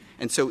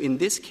 And so in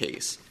this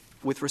case,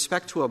 with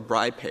respect to a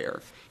bribe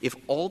payer, if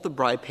all the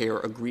bribe payer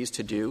agrees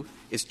to do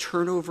is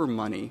turn over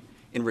money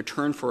in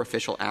return for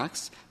official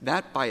acts,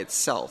 that by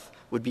itself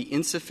would be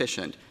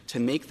insufficient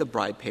to make the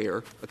bribe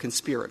payer a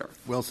conspirator.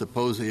 Well,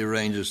 suppose he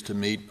arranges to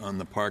meet on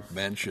the park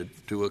bench at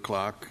 2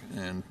 o'clock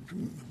and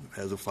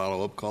has a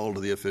follow-up call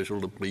to the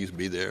official to please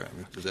be there. I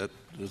mean,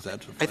 does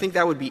that suffice? I think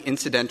that would be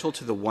incidental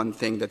to the one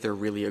thing that they're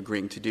really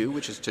agreeing to do,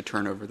 which is to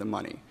turn over the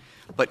money.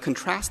 But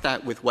contrast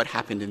that with what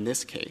happened in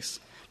this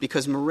case.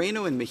 Because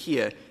Moreno and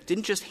Mejia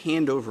didn't just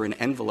hand over an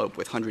envelope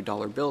with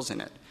 $100 bills in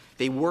it.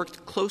 They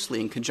worked closely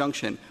in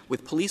conjunction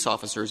with police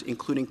officers,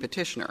 including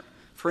Petitioner.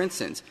 For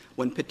instance,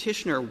 when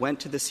Petitioner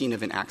went to the scene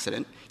of an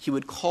accident, he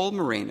would call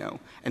Moreno,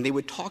 and they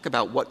would talk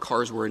about what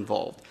cars were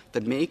involved, the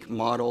make,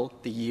 model,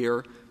 the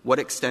year, what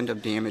extent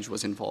of damage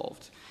was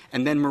involved.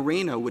 And then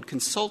Moreno would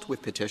consult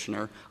with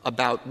Petitioner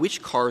about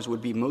which cars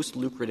would be most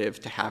lucrative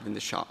to have in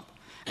the shop.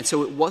 And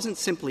so it wasn't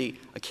simply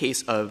a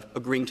case of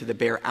agreeing to the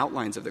bare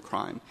outlines of the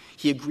crime.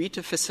 He agreed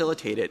to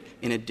facilitate it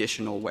in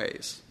additional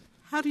ways.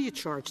 How do you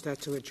charge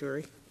that to a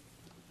jury?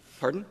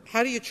 Pardon?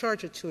 How do you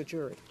charge it to a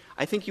jury?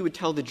 I think you would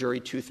tell the jury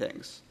two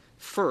things.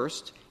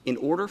 First, in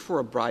order for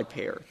a bribe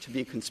payer to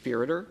be a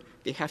conspirator,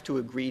 they have to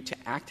agree to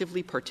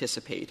actively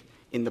participate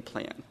in the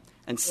plan.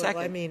 And second —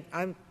 Well, I mean,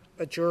 I'm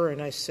a juror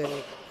and I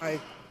say,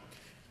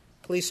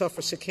 police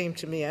officer came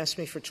to me, asked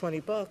me for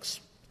 $20,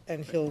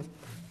 and he'll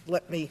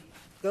let me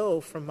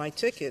go from my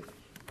ticket.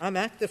 I'm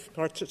active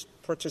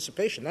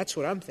participation. That's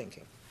what I'm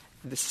thinking.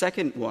 The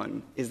second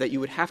one is that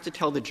you would have to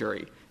tell the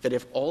jury that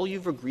if all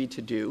you've agreed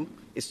to do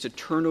is to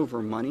turn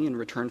over money in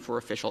return for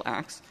official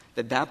acts,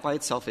 that by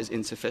itself is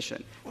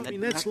insufficient. Well, I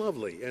mean, that's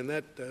lovely, and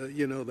that,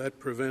 that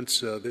prevents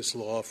this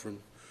law from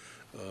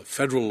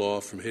federal law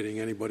from hitting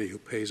anybody who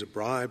pays a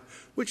bribe,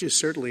 which is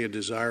certainly a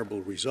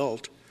desirable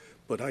result,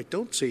 but I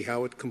don't see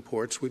how it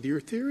comports with your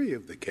theory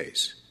of the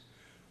case.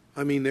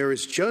 I mean, there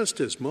is just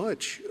as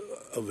much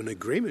of an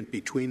agreement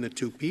between the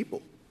two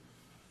people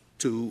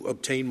to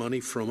obtain money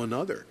from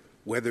another,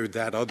 whether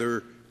that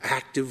other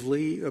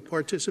actively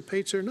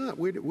participates or not.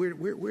 Where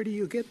do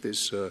you get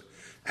this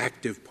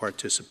active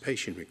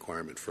participation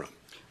requirement from?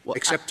 Well,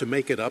 except to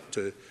make it up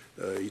to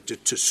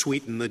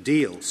sweeten the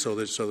deal, so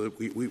that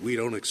we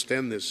don't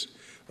extend this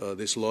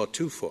law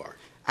too far.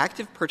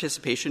 Active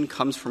participation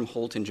comes from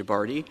Holt and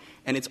Gibardi,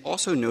 and it's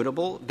also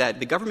notable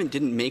that the government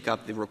didn't make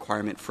up the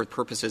requirement for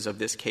purposes of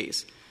this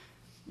case.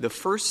 The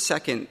First,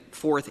 Second,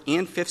 Fourth,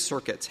 and Fifth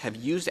Circuits have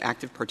used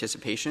active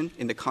participation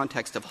in the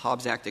context of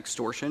Hobbs Act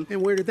extortion.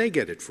 And where did they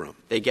get it from?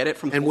 They get it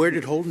from And where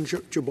did Holt and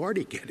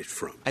Gibardi get it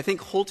from? I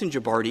think Holt and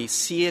Gibardi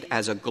see it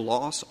as a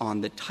gloss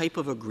on the type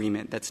of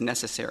agreement that's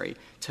necessary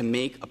to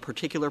make a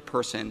particular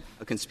person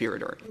a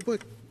conspirator.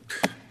 But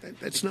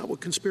that's not what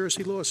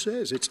conspiracy law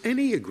says. It's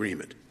any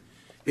agreement.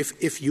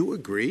 If you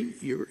agree,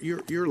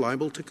 you're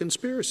liable to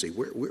conspiracy.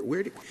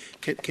 Where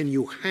can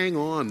you hang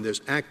on this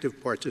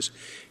active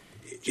participation?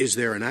 Is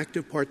there an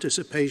active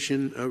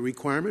participation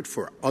requirement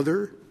for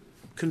other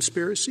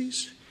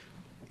conspiracies?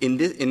 In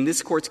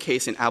this Court's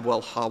case in Abu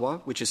al-Hawa,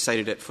 which is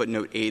cited at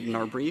footnote 8 in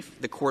our brief,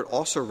 the Court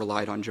also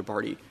relied on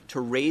Gibardi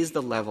to raise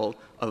the level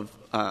of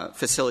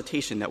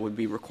facilitation that would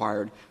be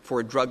required for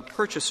a drug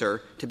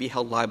purchaser to be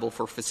held liable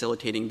for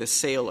facilitating the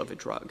sale of a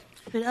drug.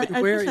 But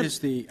where is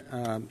the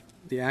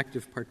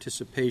active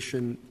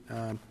participation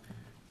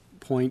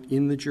point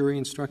in the jury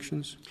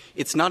instructions?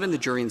 It's not in the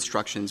jury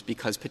instructions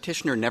because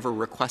Petitioner never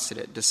requested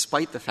it,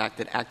 despite the fact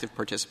that active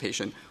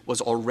participation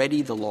was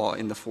already the law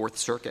in the Fourth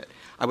Circuit.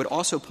 I would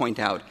also point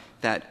out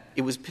that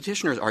it was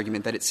Petitioner's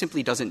argument that it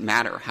simply doesn't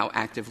matter how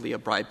actively a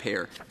bribe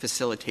payer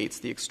facilitates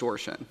the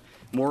extortion.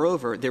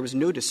 Moreover, there was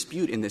no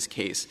dispute in this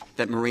case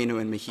that Moreno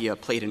and Mejia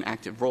played an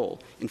active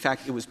role. In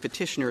fact, it was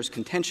Petitioner's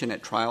contention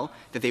at trial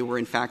that they were,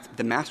 in fact,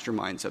 the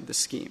masterminds of the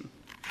scheme.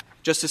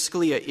 Justice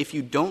Scalia, if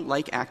you don't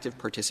like active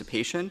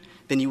participation,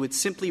 then you would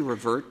simply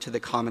revert to the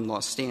common law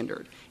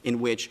standard in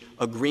which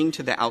agreeing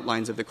to the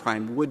outlines of the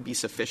crime would be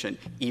sufficient,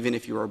 even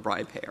if you're a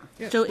bribe payer.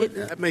 Yeah, so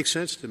that makes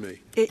sense to me.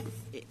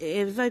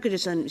 If I could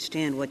just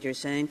understand what you're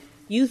saying,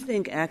 you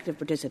think active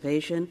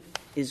participation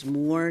is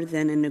more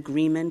than an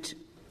agreement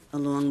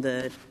along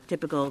the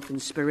typical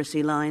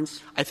conspiracy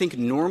lines? I think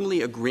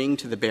normally agreeing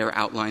to the bare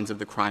outlines of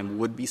the crime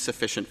would be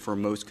sufficient for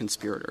most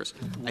conspirators.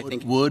 I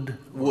think would,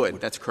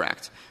 that's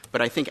correct. But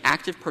I think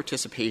active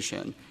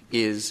participation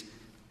is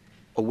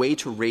a way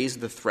to raise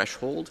the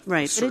threshold.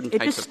 Right, but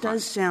it just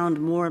does sound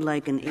more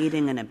like an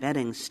aiding and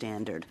abetting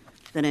standard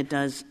than it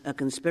does a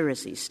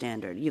conspiracy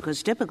standard.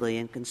 Because typically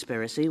in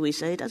conspiracy we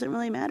say it doesn't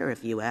really matter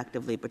if you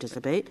actively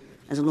participate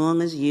as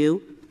long as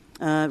you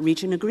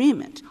reach an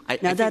agreement.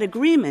 That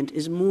agreement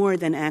is more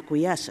than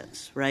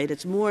acquiescence, right?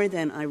 It's more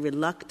than I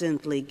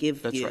reluctantly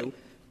give you right.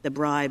 the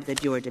bribe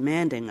that you're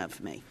demanding of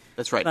me.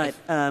 That's right.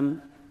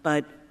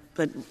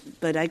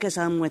 But I guess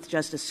I'm with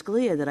Justice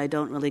Scalia that I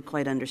don't really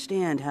quite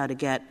understand how to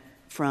get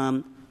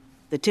from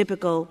the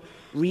typical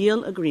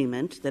real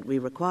agreement that we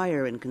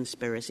require in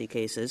conspiracy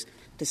cases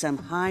to some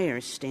higher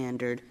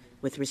standard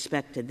with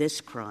respect to this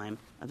crime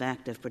of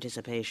active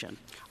participation.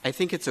 I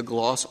think it's a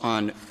gloss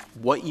on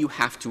what you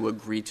have to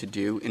agree to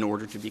do in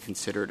order to be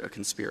considered a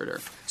conspirator.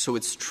 So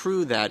it's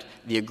true that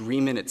the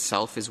agreement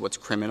itself is what's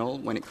criminal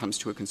when it comes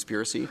to a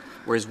conspiracy,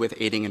 whereas with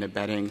aiding and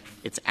abetting,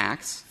 it's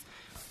acts.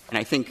 And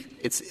I think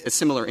it's a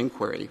similar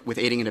inquiry. With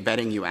aiding and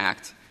abetting, you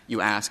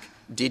ask,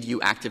 did you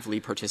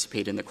actively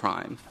participate in the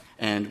crime?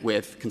 And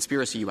with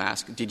conspiracy, you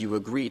ask, did you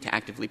agree to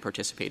actively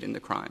participate in the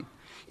crime?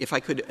 If I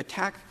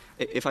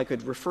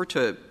could refer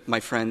to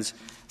my friend's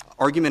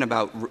argument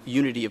about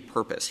unity of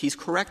purpose, he's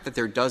correct that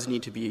there does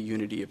need to be a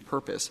unity of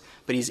purpose,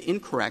 but he's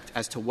incorrect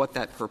as to what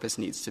that purpose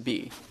needs to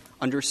be.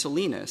 Under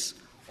Salinas,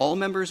 all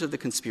members of the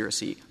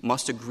conspiracy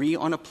must agree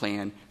on a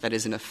plan that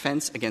is an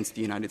offense against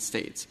the United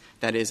States.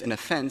 That is an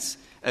offense,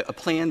 a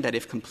plan that,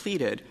 if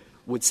completed,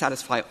 would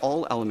satisfy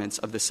all elements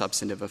of the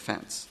substantive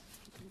offense.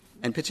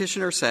 And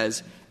Petitioner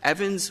says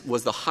Evans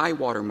was the high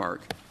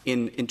watermark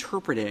in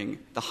interpreting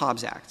the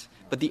Hobbs Act.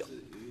 But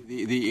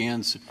the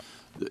answer,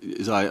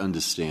 as I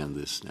understand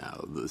this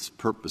now, the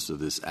purpose of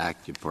this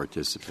active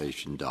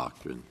participation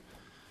doctrine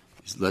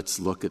is let's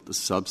look at the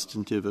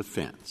substantive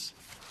offense.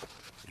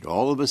 And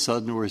all of a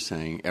sudden we're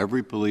saying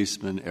every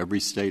policeman,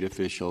 every state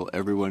official,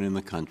 everyone in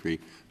the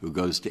country who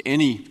goes to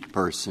any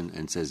person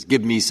and says,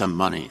 give me some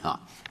money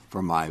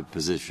for my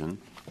position,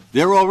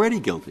 they're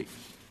already guilty.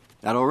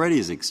 That already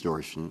is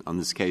extortion on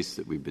this case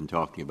that we've been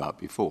talking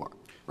about before,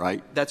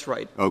 right? That's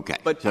right. Okay.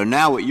 So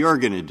now what you're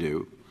going to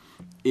do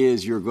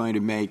is you're going to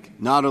make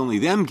not only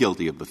them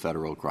guilty of the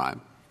federal crime,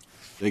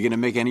 They're going to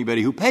make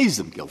anybody who pays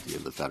them guilty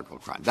of the federal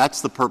crime.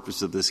 That's the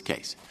purpose of this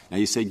case. Now,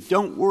 you say,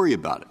 don't worry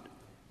about it,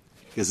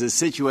 because there's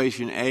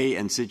situation A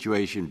and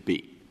situation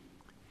B.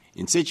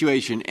 In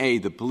situation A,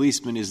 the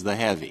policeman is the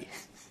heavy,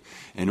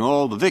 and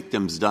all the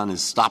victim's done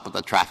is stop at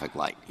the traffic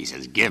light. He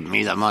says, give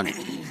me the money,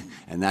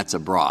 and that's a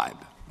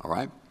bribe, all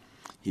right?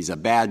 He's a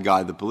bad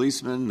guy, the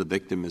policeman. The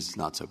victim is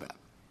not so bad.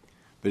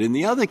 But in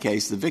the other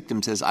case, the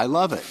victim says, I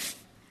love it,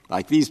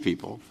 like these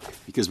people,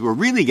 because we're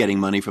really getting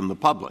money from the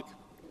public.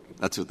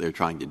 That's what they're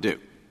trying to do.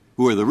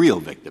 Who are the real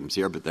victims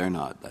here, but they're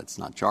not. That's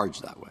not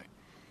charged that way.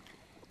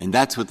 And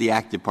that's what the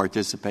active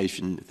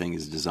participation thing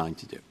is designed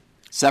to do.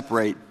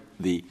 Separate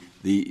the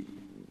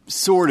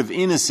sort of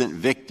innocent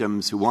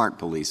victims who aren't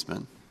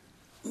policemen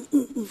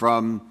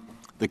from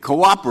the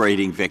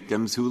cooperating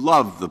victims who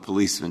love the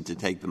policeman to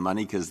take the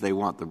money because they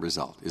want the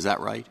result. Is that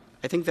right?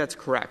 I think that's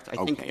correct.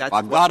 I think that's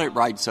I've got it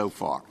right so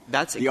far.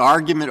 The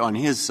argument on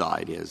his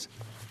side is,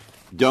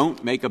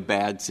 don't make a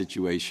bad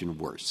situation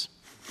worse.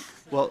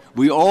 Well,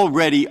 we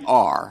already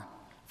are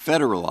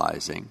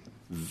federalizing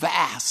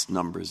vast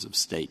numbers of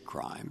state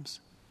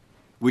crimes,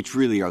 which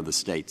really are the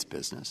state's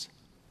business.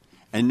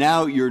 And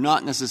now you're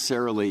not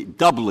necessarily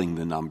doubling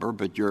the number,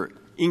 but you're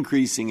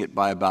increasing it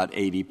by about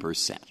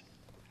 80%.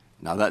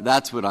 Now,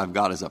 that's what I've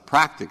got as a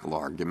practical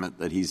argument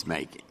that he's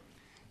making.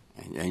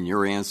 And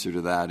your answer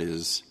to that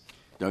is,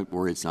 don't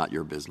worry, it's not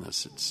your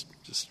business. It's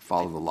just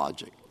follow the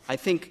logic. I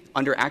think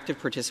under active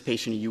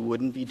participation, you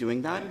wouldn't be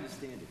doing that. I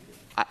understand it.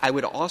 I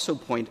would also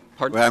point —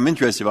 Well, I'm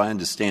interested if I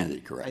understand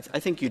it correct. I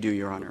think you do,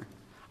 Your Honor.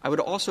 I would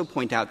also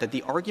point out that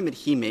the argument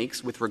he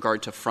makes with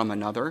regard to from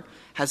another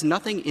has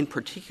nothing in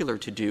particular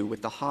to do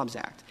with the Hobbs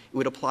Act. It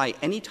would apply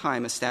any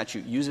time a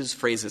statute uses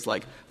phrases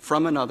like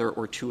from another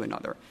or to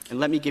another. And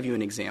let me give you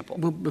an example.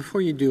 Well,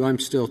 before you do, I'm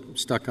still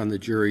stuck on the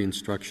jury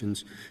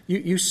instructions.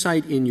 You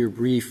cite in your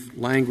brief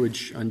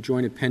language on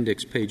Joint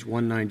Appendix, page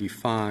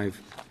 195,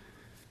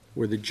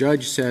 where the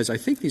judge says — I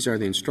think these are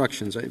the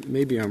instructions,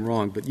 maybe I'm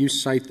wrong, but you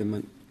cite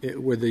them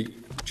where the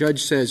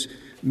judge says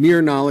mere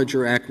knowledge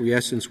or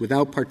acquiescence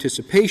without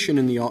participation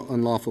in the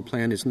unlawful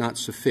plan is not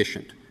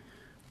sufficient.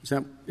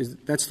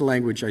 That's the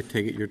language I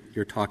take it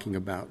you're talking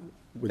about,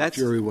 where the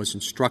jury was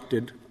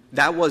instructed?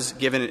 That was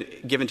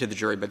given to the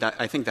jury, but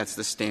I think that's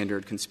the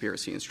standard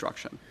conspiracy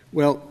instruction.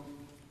 Well,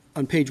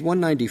 on page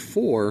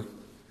 194,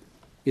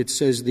 it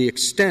says the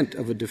extent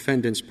of a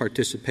defendant's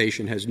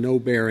participation has no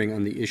bearing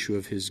on the issue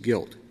of his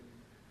guilt.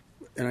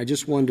 And I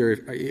just wonder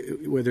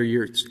whether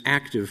it's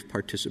active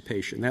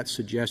participation. That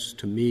suggests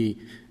to me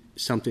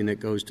something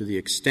that goes to the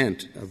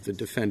extent of the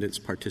defendant's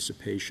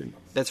participation.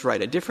 That's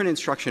right. A different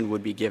instruction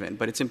would be given,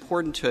 but it's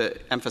important to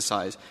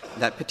emphasize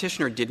that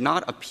Petitioner did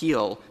not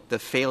appeal the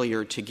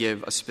failure to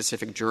give a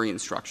specific jury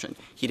instruction.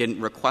 He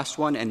didn't request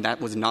one, and that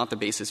was not the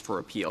basis for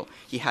appeal.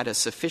 He had a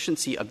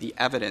sufficiency of the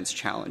evidence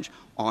challenge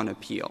on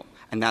appeal,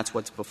 and that's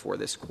what's before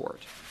this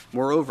Court.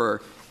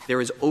 Moreover,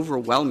 there is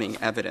overwhelming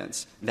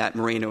evidence that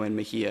Moreno and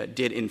Mejia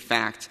did, in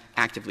fact,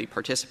 actively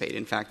participate.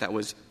 In fact, that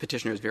was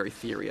Petitioner's very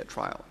theory at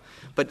trial.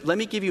 But let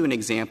me give you an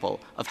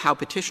example of how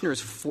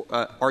Petitioner's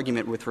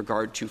argument with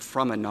regard to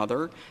from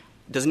another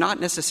does not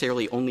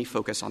necessarily only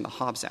focus on the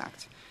Hobbs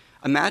Act.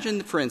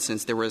 Imagine, for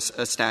instance, there was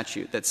a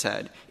statute that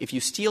said if you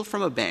steal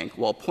from a bank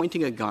while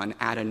pointing a gun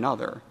at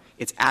another,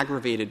 it's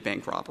aggravated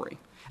bank robbery.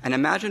 And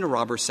imagine a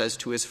robber says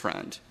to his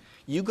friend,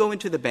 you go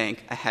into the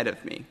bank ahead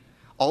of me.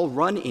 I'll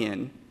run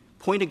in,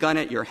 point a gun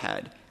at your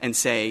head, and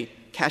say,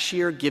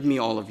 cashier, give me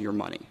all of your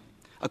money.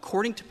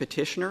 According to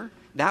Petitioner,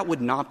 that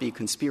would not be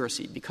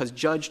conspiracy, because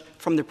judged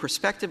from the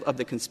perspective of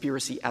the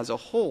conspiracy as a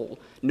whole,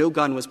 no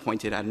gun was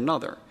pointed at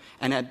another.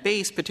 And at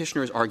base,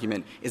 Petitioner's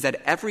argument is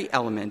that every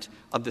element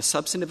of the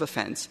substantive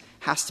offense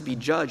has to be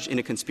judged in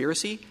a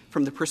conspiracy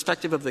from the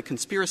perspective of the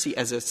conspiracy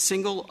as a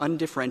single,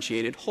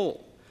 undifferentiated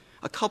whole.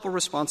 A couple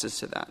responses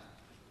to that.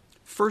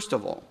 First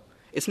of all,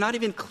 it's not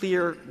even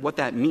clear what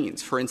that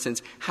means. For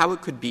instance, how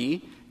it could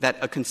be that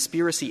a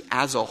conspiracy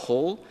as a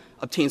whole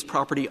obtains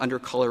property under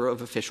color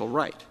of official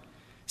right.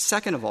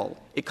 Second of all,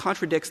 it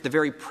contradicts the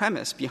very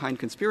premise behind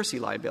conspiracy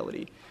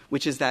liability,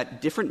 which is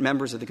that different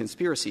members of the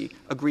conspiracy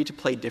agree to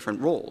play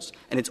different roles.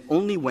 And it's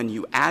only when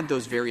you add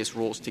those various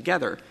roles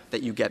together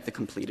that you get the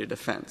completed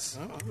offense.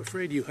 I'm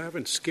afraid you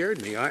haven't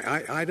scared me.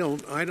 I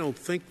don't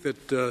think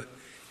that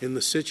in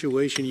the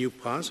situation you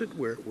posit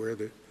where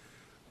the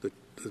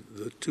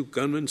two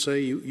gunmen say,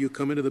 you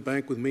come into the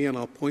bank with me and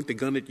I'll point the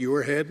gun at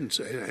your head and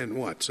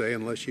say,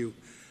 unless you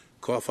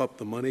cough up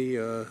the money,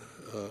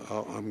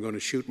 I'm going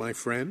to shoot my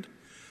friend.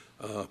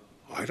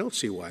 I don't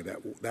see why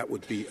that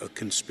would be a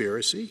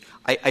conspiracy.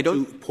 I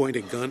don't to point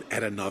a gun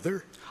at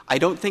another. I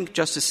don't think,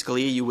 Justice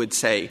Scalia, you would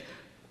say,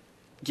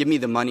 give me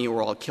the money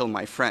or I'll kill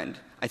my friend.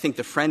 I think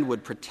the friend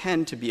would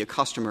pretend to be a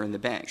customer in the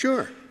bank.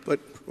 Sure, but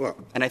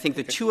and I think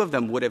the two of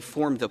them would have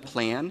formed the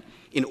plan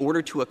in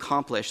order to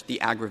accomplish the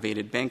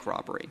aggravated bank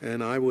robbery.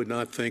 And I would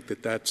not think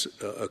that that's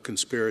a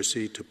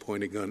conspiracy to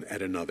point a gun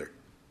at another.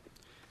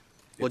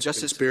 Well, it's a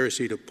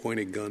conspiracy to point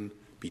a gun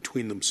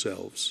between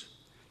themselves.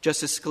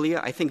 Justice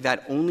Scalia, I think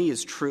that only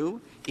is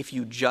true if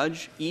you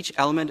judge each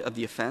element of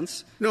the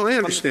offense. No, I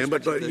understand,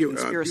 but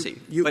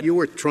conspiracy. You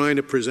were trying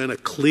to present a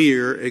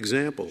clear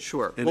example.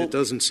 Sure. And it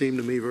doesn't seem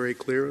to me very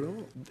clear at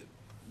all.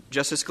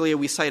 Justice Scalia,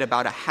 we cite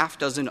about a half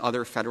dozen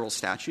other federal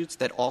statutes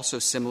that also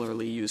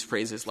similarly use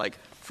phrases like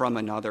from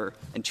another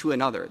and to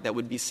another that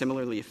would be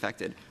similarly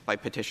affected by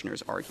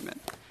petitioner's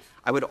argument.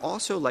 I would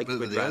also like to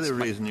address — the other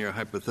reason your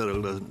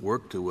hypothetical doesn't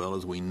work too well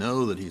is we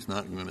know that he's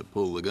not going to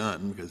pull the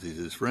gun because he's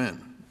his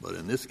friend. But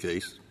in this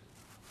case,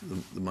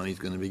 the money's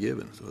going to be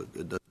given, so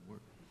it doesn't work.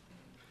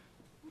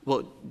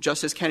 Well,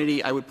 Justice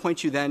Kennedy, I would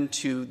point you then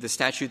to the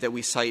statute that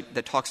we cite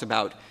that talks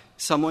about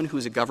someone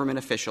who's a government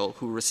official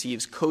who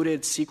receives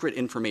coded secret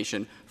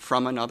information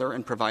from another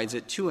and provides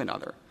it to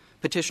another.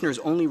 Petitioner's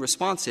only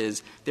response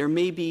is there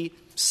may be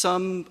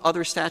some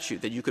other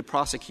statute that you could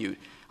prosecute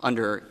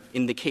under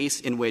in the case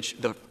in which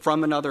the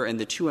from another and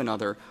the to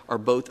another are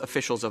both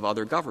officials of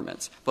other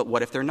governments. But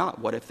what if they're not?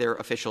 What if they're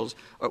officials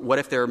 — or what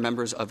if they're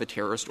members of a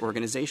terrorist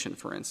organization,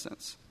 for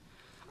instance?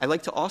 I'd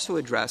like to also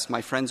address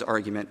my friend's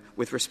argument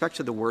with respect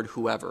to the word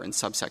whoever in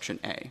subsection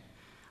A.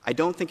 I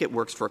don't think it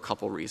works for a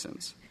couple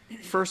reasons.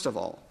 First of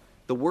all,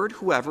 the word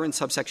whoever in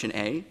subsection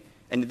A,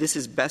 and this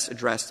is best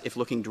addressed if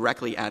looking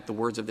directly at the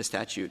words of the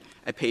statute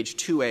at page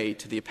 2A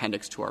to the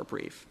appendix to our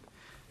brief.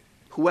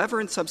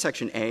 Whoever in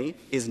subsection A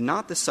is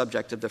not the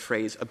subject of the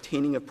phrase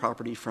obtaining of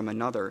property from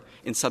another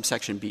in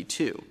subsection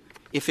B2.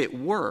 If it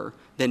were,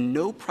 then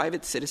no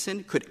private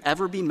citizen could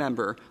ever be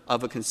member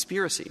of a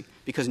conspiracy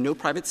because no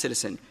private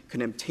citizen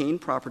can obtain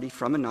property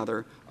from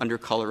another under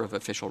color of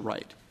official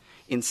right.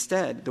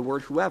 Instead, the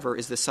word whoever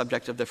is the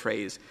subject of the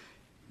phrase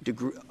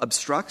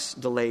obstructs,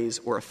 delays,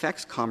 or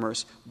affects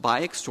commerce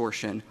by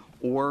extortion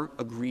or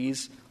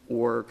agrees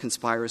or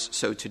conspires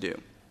so to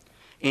do.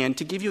 And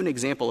to give you an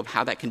example of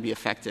how that can be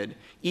affected,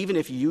 even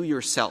if you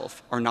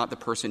yourself are not the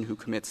person who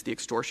commits the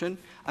extortion,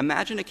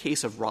 imagine a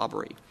case of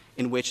robbery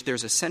in which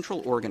there's a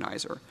central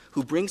organizer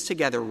who brings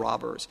together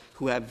robbers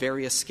who have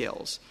various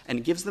skills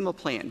and gives them a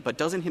plan but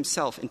doesn't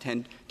himself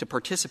intend to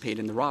participate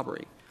in the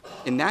robbery.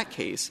 In that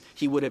case,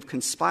 he would have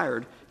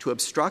conspired to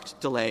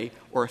obstruct, delay,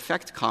 or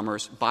affect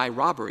commerce by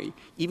robbery,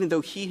 even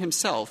though he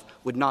himself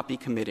would not be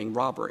committing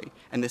robbery.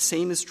 And the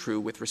same is true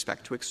with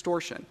respect to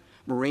extortion.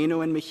 Moreno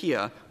and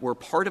Mejia were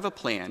part of a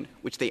plan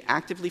which they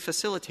actively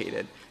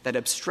facilitated that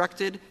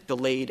obstructed,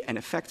 delayed, and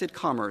affected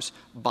commerce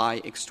by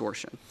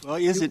extortion. Well,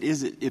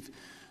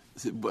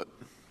 but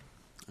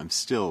I'm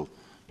still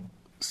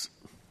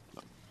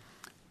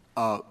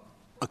a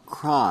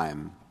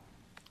crime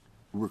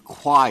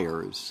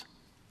requires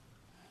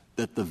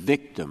that the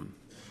victim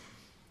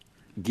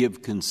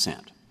give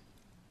consent.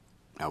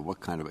 Now, what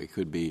kind of — it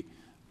could be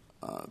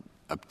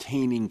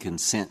obtaining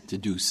consent to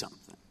do something.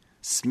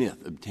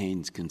 Smith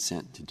obtains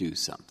consent to do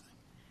something.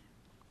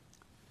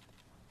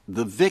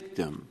 The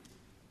victim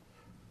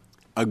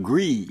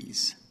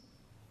agrees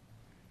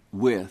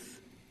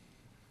with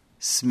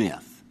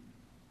Smith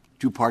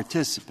to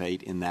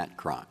participate in that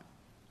crime.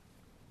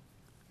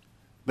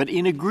 But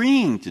in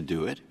agreeing to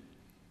do it,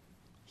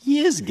 he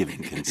is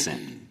giving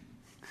consent.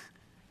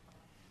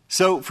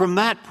 So from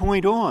that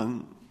point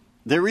on,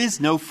 there is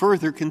no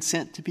further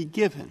consent to be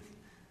given.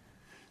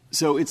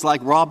 So it's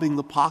like robbing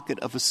the pocket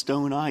of a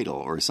stone idol,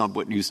 or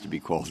what used to be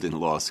called in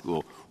law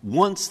school,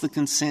 once the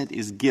consent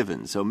is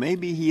given. So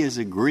maybe he is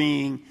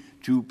agreeing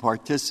to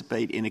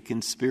participate in a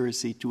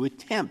conspiracy to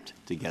attempt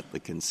to get the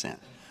consent.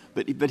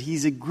 But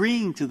he's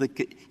agreeing to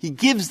he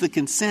gives the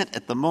consent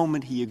at the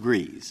moment he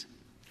agrees.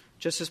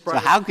 Justice So Breyer,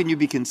 how can you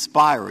be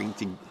conspiring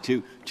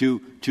to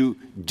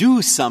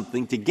do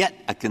something to get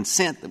a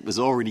consent that was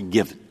already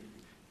given?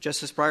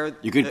 Justice Breyer,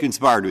 You could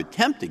conspire to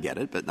attempt to get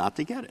it, but not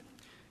to get it,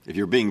 if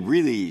you're being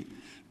really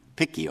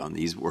picky on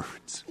these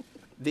words.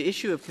 the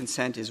issue of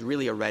consent is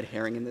really a red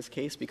herring in this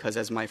case because,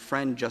 as my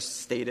friend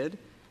just stated,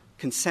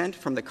 consent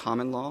from the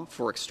common law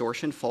for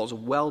extortion falls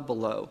well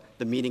below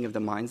the meeting of the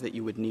minds that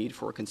you would need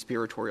for a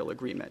conspiratorial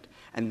agreement.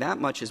 And that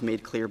much is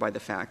made clear by the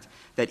fact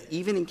that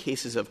even in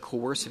cases of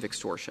coercive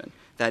extortion,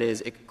 that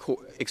is,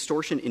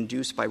 extortion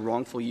induced by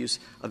wrongful use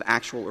of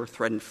actual or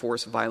threatened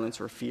force,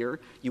 violence, or fear,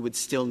 you would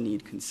still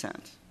need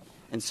consent.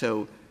 And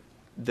so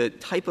the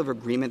type of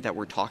agreement that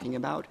we're talking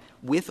about,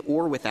 with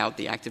or without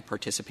the active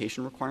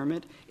participation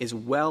requirement, is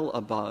well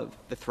above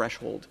the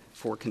threshold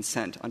for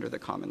consent under the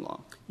common law.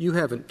 You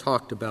haven't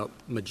talked about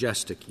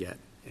Majestic yet,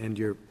 and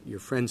your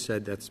friend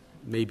said that's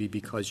maybe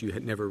because you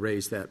had never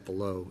raised that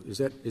below. Is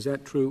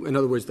that true? In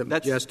other words, that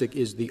Majestic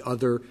is the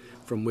other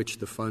from which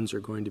the funds are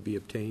going to be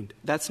obtained?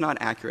 That's not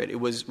accurate. It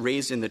was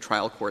raised in the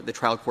trial court. The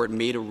trial court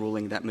made a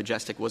ruling that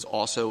Majestic was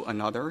also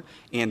another,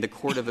 and the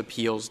Court of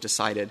Appeals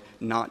decided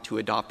not to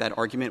adopt that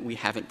argument. We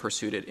haven't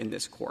pursued it in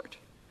this court.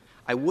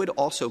 I would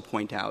also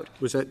point out —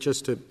 Was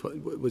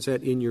that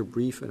in your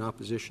brief in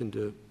opposition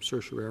to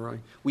certiorari?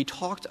 We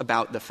talked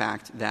about the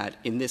fact that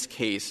in this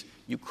case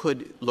you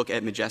could look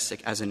at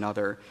Majestic as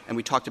another, and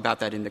we talked about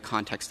that in the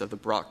context of the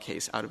Brock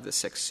case out of the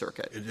Sixth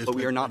Circuit. But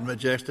we are not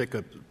Majestic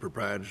a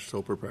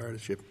sole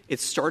proprietorship. It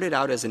started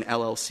out as an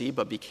LLC,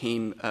 but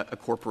became a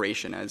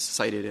corporation, as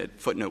cited at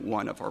footnote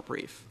 1 of our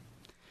brief.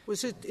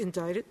 Was it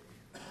indicted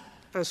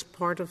as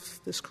part of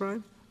this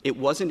crime? It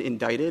wasn't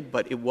indicted,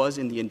 but it was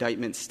in the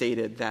indictment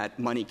stated that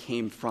money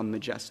came from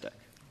Majestic.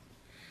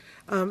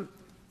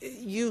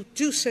 You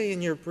do say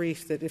in your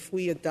brief that if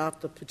we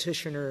adopt the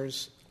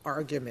petitioner's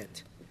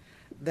argument,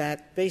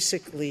 that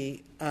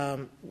basically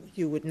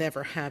you would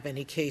never have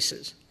any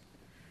cases.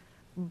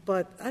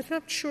 But I'm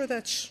not sure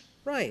that's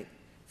right.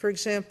 For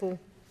example,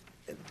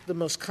 the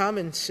most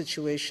common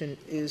situation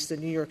is the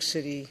New York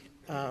City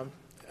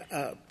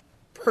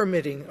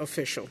permitting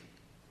official.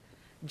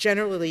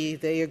 Generally,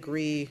 they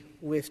agree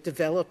with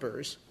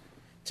developers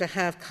to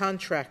have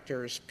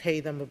contractors pay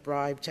them a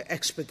bribe to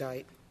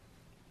expedite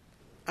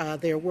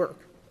their work.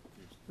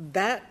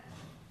 That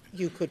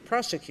you could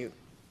prosecute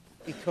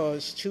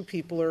because two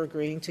people are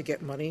agreeing to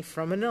get money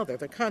from another,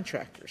 the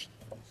contractors.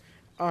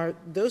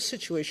 Those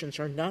situations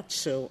are not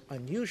so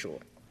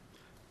unusual.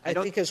 I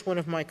think, as one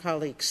of my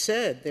colleagues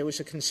said, there was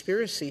a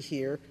conspiracy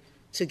here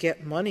to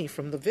get money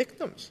from the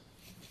victims.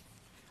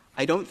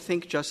 I don't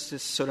think,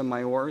 Justice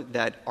Sotomayor,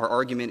 that our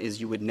argument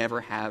is you would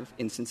never have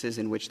instances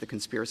in which the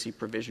conspiracy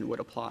provision would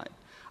apply.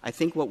 I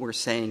think what we're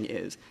saying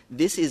is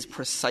this is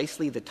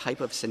precisely the type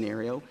of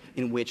scenario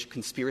in which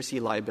conspiracy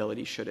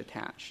liability should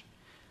attach.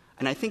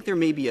 And I think there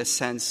may be a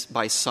sense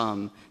by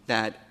some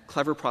that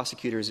clever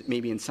prosecutors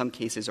maybe in some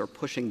cases are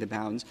pushing the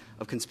bounds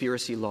of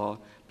conspiracy law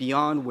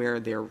beyond where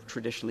they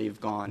traditionally have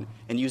gone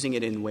and using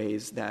it in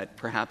ways that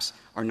perhaps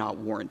are not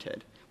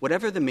warranted.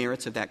 Whatever the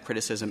merits of that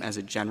criticism as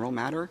a general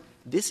matter,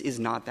 this is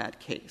not that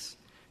case.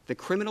 The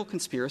criminal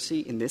conspiracy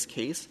in this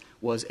case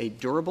was a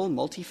durable,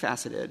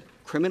 multifaceted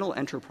criminal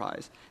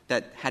enterprise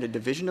that had a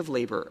division of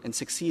labor and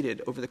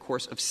succeeded over the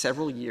course of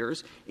several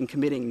years in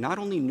committing not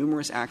only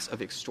numerous acts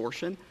of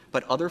extortion,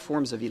 but other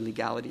forms of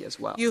illegality as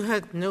well. You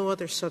had no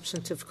other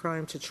substantive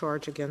crime to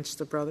charge against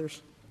the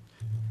brothers?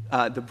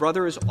 The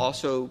brothers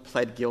also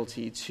pled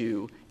guilty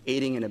to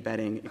aiding and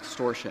abetting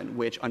extortion,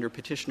 which under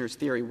petitioner's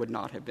theory would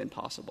not have been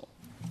possible.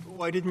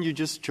 Why didn't you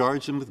just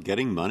charge them with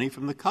getting money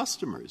from the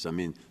customers? I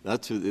mean,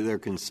 that's who they're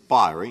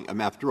conspiring. I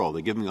mean, after all,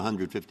 they're giving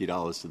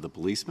 $150 to the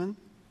policeman.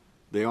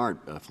 They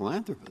aren't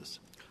philanthropists.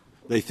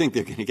 They think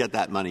they're going to get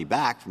that money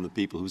back from the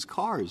people whose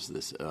cars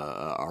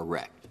are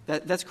wrecked.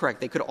 That's correct.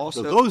 They could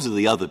also. So those are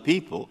the other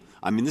people.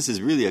 I mean, this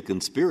is really a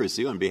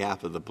conspiracy on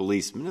behalf of the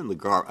policeman and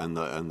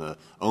the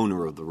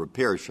owner of the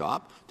repair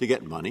shop to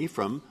get money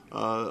from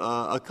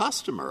a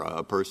customer,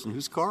 a person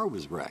whose car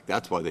was wrecked.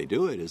 That's why they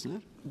do it, isn't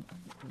it?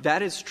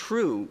 That is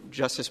true,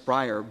 Justice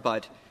Breyer,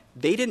 but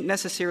they didn't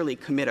necessarily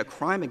commit a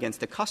crime against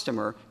the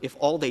customer if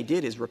all they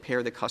did is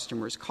repair the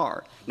customer's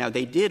car. Now,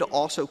 they did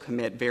also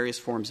commit various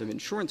forms of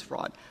insurance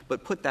fraud,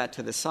 but put that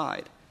to the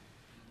side.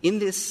 In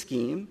this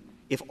scheme,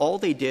 if all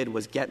they did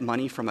was get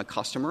money from a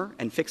customer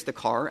and fix the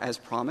car as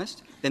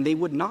promised, then they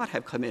would not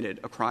have committed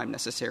a crime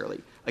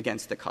necessarily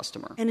against the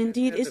customer. And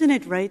indeed, isn't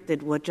it right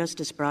that what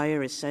Justice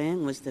Breyer is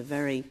saying was the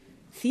very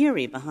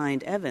theory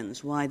behind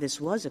Evans, why this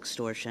was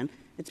extortion?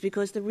 It's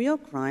because the real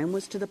crime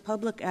was to the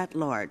public at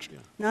large,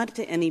 not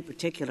to any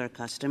particular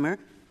customer.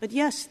 But,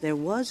 yes, there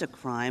was a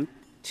crime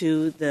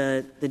to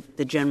the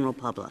general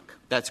public.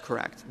 That's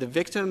correct. The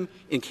victim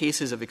in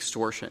cases of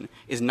extortion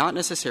is not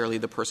necessarily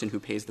the person who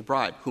pays the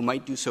bribe, who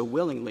might do so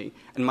willingly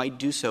and might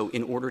do so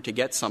in order to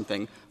get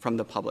something from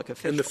the public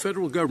official. And the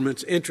federal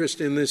government's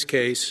interest in this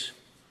case,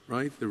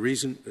 right, the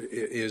reason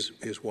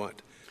is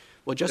what?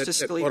 Well,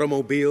 Justice Scalia, that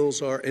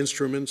automobiles are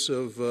instruments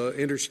of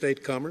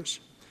interstate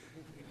commerce?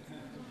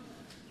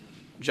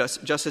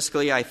 Justice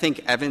Scalia, I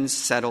think Evans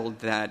settled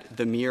that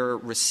the mere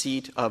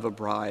receipt of a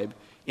bribe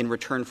in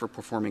return for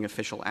performing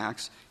official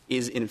acts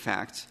is, in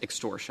fact,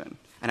 extortion.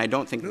 And I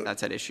don't think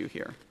that's at issue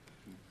here.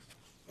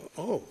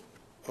 Oh,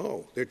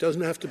 there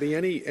doesn't have to be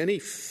any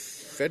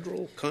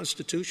federal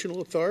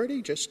constitutional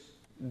authority?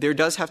 There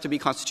does have to be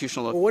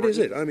constitutional authority. Well, what is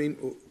it? I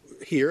mean,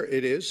 here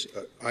it is.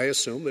 I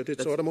assume that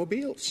it's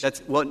automobiles.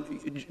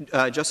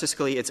 Justice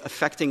Scalia, it's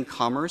affecting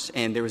commerce,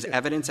 and there was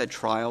evidence at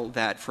trial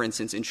that, for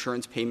instance,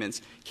 insurance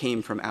payments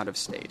came from out of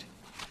state,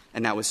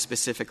 and that was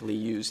specifically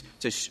used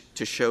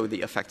to show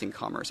the affecting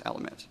commerce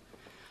element.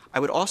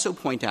 I would also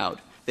point out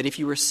that if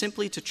you were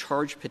simply to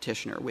charge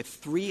petitioner with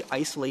 3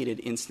 isolated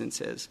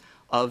instances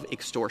of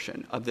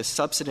extortion, of the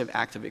substantive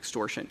act of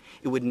extortion,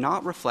 it would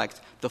not reflect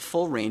the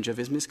full range of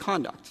his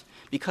misconduct.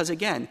 Because,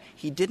 again,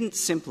 he didn't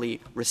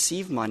simply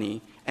receive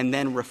money and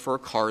then refer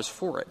cars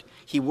for it.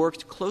 He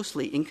worked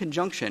closely in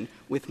conjunction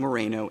with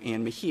Moreno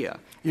and Mejia.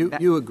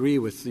 You agree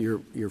with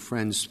your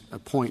friend's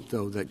point,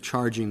 though, that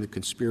charging the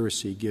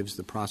conspiracy gives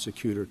the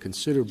prosecutor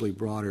considerably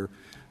broader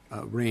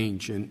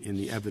range in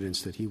the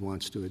evidence that he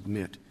wants to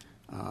admit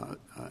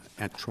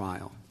at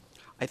trial.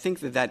 I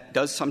think that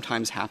does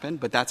sometimes happen,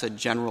 but that's a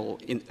general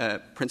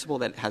principle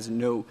that has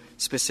no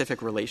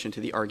specific relation to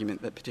the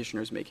argument that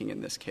Petitioner is making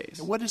in this case.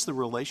 What is the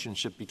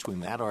relationship between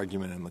that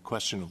argument and the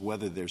question of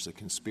whether there's a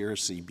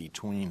conspiracy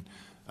between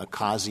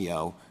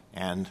Ocasio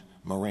and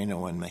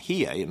Moreno and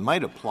Mejia? It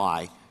might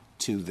apply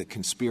to the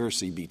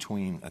conspiracy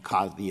between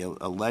the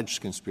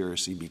alleged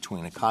conspiracy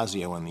between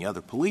Ocasio and the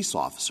other police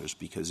officers,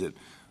 because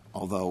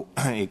although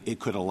it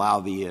could allow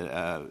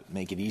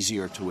make it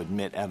easier to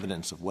admit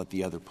evidence of what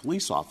the other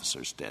police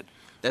officers did.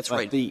 That's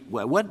but right.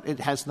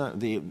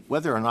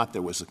 Whether or not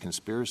there was a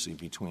conspiracy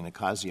between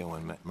Ocasio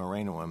and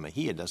Moreno and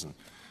Mejia doesn't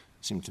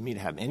seem to me to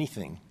have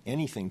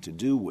anything to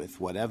do with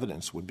what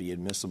evidence would be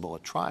admissible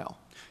at trial.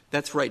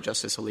 That's right,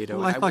 Justice Alito.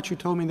 Well, I thought you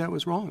told me that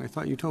was wrong. I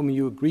thought you told me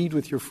you agreed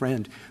with your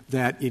friend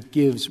that it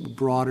gives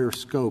broader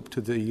scope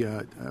to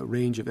the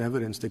range of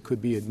evidence that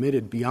could be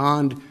admitted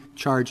beyond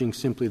charging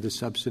simply the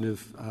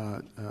substantive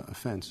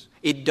offense.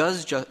 It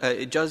does,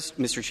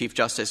 Mr. Chief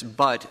Justice,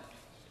 but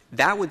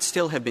that would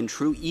still have been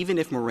true even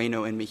if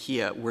Moreno and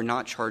Mejia were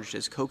not charged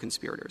as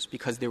co-conspirators,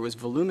 because there was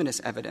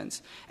voluminous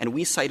evidence, and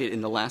we cited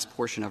in the last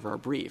portion of our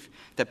brief,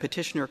 that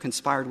Petitioner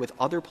conspired with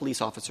other police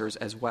officers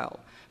as well.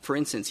 For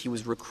instance, he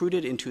was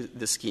recruited into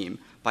the scheme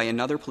by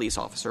another police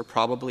officer,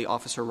 probably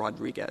Officer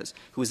Rodriguez,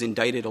 who was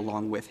indicted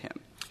along with him.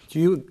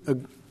 Do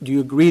you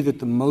agree that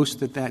the most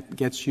that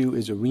gets you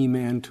is a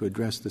remand to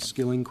address the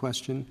Skilling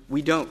question?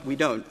 We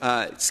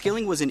don't.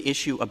 Skilling was an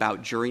issue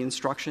about jury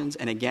instructions,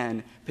 and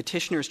again,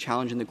 Petitioner's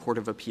challenge in the Court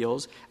of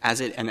Appeals, as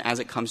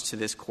it comes to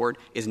this Court,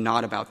 is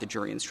not about the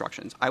jury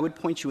instructions. I would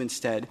point you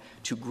instead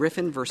to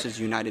Griffin versus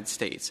United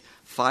States,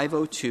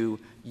 502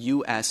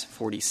 U.S.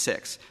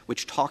 46,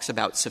 which talks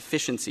about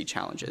sufficiency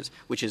challenges,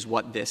 which is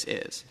what this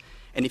is.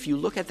 And if you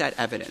look at that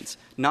evidence,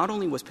 not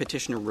only was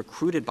Petitioner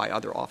recruited by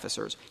other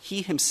officers,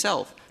 he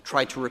himself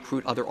tried to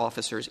recruit other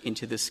officers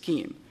into the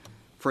scheme,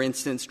 for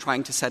instance,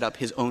 trying to set up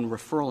his own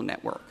referral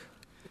network.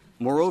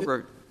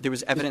 Moreover, there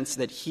was evidence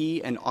that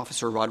he and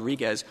Officer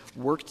Rodriguez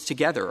worked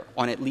together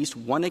on at least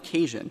one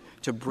occasion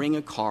to bring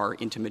a car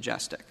into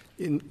Majestic.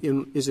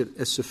 Is it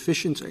a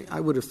sufficiency? I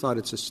would have thought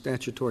it's a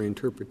statutory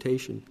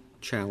interpretation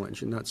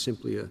challenge and not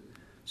simply a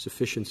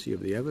sufficiency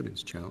of the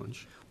evidence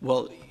challenge.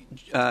 Well,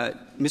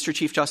 Mr.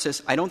 Chief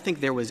Justice, I don't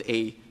think there was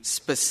a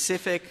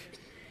specific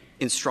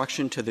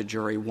instruction to the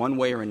jury one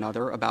way or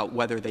another about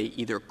whether they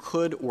either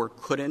could or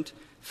couldn't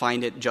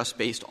find it just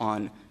based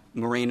on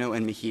Moreno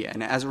and Mejia.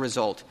 And as a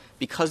result,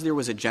 because there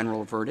was a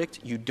general verdict,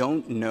 you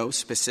don't know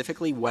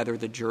specifically whether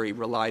the jury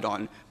relied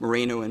on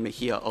Moreno and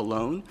Mejia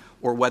alone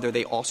or whether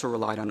they also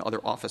relied on other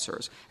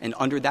officers. And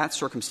under that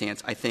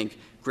circumstance, I think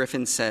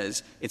Griffin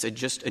says it's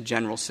just a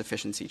general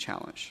sufficiency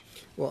challenge.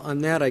 Well, on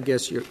that, I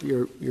guess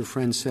your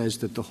friend says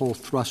that the whole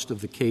thrust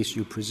of the case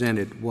you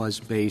presented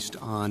was based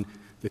on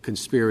the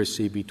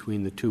conspiracy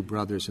between the two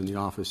brothers and the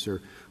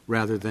officer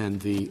rather than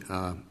the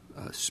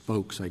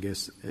spokes, I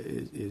guess,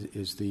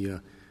 is the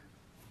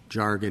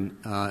jargon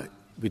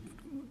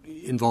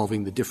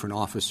involving the different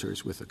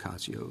officers with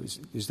Ocasio.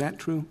 Is that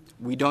true?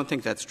 We don't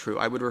think that's true.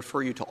 I would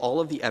refer you to all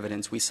of the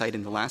evidence we cite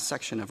in the last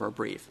section of our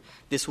brief.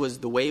 This was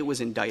the way it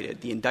was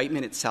indicted. The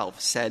indictment itself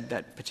said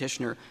that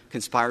Petitioner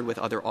conspired with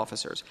other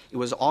officers. It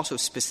was also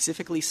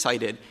specifically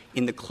cited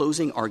in the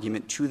closing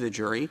argument to the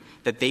jury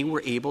that they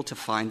were able to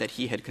find that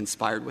he had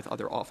conspired with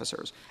other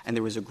officers. And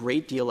there was a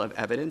great deal of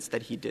evidence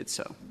that he did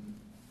so.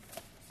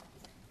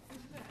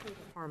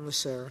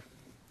 Harmless error.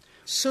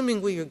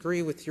 Assuming we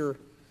agree with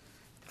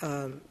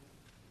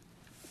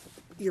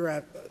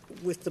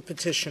with the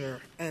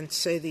petitioner and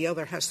say the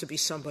other has to be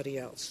somebody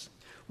else.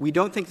 We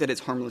don't think that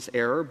it's harmless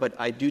error, but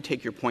I do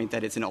take your point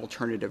that it's an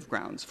alternative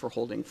grounds for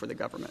holding for the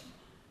government.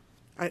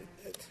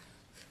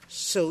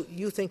 So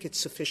you think it's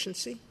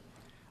sufficiency?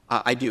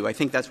 I do. I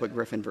think that's what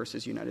Griffin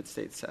versus United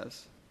States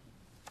says.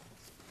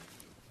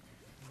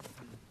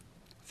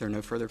 If there are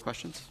no further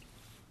questions.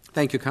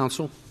 Thank you,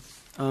 counsel.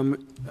 Mr.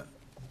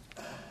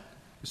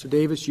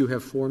 Davis, you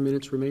have 4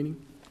 minutes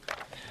remaining.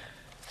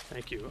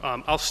 Thank you.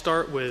 I'll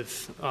start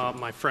with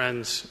my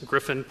friend's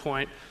Griffin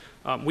point.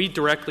 We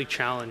directly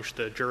challenged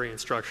the jury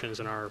instructions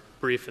in our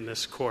brief in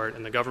this court,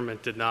 and the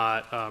government did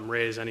not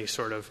raise any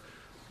sort of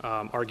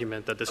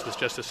argument that this was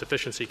just a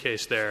sufficiency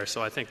case there.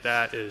 So I think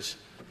that is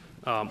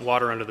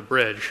water under the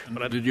bridge.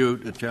 But did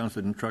you challenge the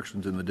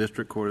instructions in the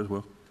district court as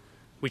well?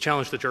 We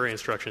challenged the jury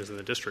instructions in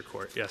the district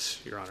court, yes,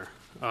 Your Honor.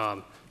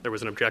 There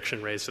was an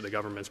objection raised to the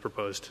government's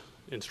proposed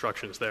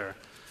instructions there.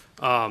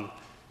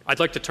 I'd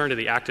like to turn to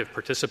the active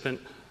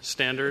participant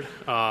standard.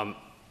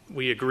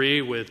 We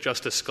agree with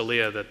Justice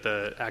Scalia that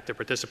the active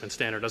participant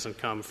standard doesn't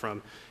come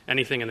from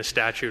anything in the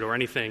statute or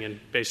anything in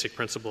basic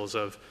principles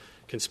of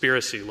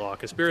conspiracy law.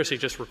 Conspiracy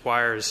just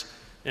requires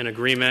an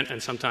agreement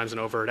and sometimes an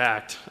overt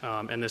act,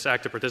 and this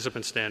active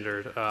participant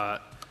standard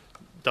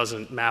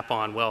doesn't map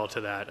on well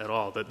to that at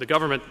all.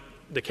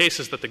 The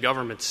cases that the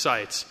government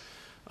cites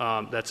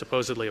that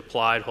supposedly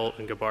applied Holt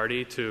and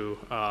Gabarty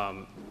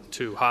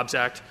to Hobbs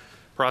Act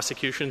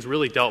prosecutions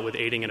really dealt with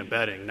aiding and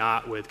abetting,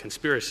 not with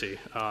conspiracy.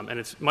 And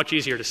it's much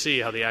easier to see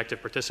how the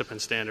active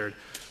participant standard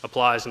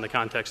applies in the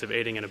context of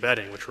aiding and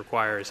abetting, which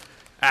requires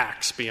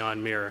acts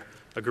beyond mere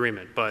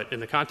agreement. But in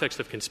the context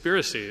of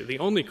conspiracy, the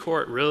only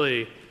court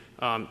really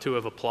to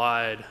have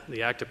applied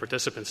the active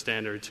participant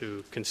standard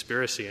to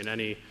conspiracy in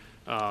any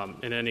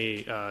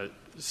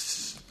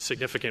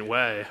significant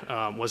way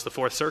was the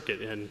Fourth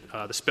Circuit in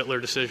the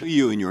Spittler decision.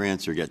 You in your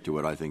answer get to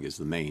what I think is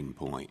the main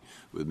point,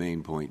 the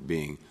main point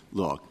being,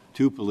 look,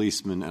 two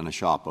policemen and a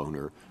shop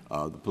owner,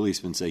 the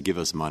policemen say, give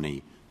us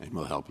money and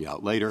we'll help you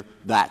out later.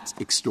 That's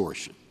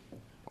extortion.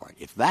 All right.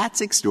 If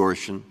that's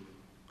extortion,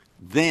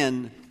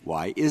 then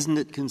why isn't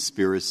it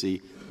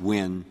conspiracy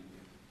when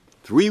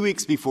 3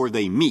 weeks before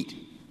they meet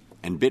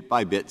and bit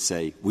by bit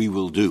say, we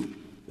will do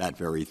that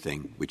very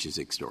thing, which is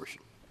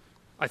extortion?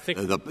 I think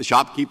the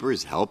shopkeeper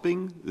is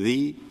helping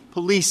the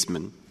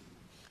policeman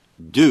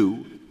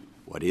do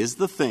what is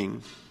the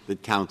thing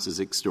that counts as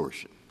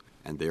extortion,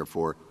 and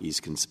therefore he's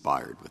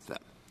conspired with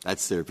them.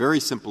 That's their very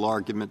simple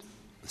argument.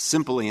 The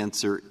simple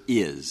answer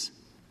is?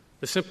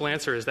 The simple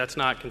answer is that's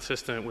not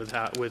consistent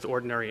with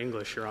ordinary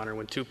English, Your Honor.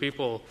 When two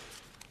people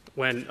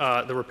when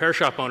the repair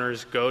shop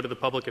owners go to the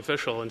public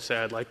official and say,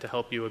 I'd like to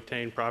help you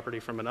obtain property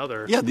from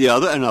another. Yeah,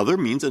 another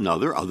means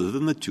another other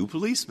than the two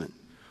policemen.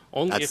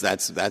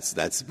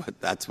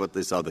 That's what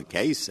this other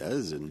case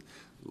says, and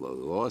the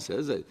law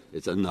says that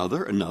it's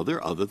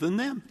another other than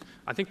them.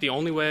 I think the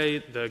only way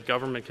the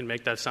government can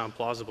make that sound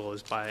plausible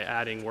is by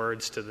adding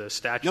words to the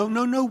statute.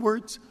 No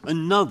words.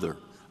 Another.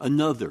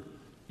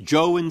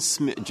 Joe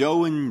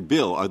and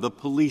Bill are the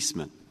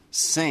policemen.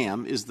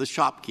 Sam is the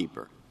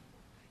shopkeeper.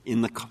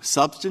 In the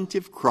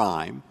substantive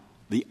crime,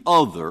 the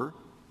other,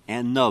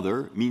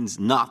 another, means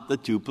not the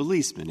two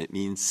policemen. It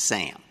means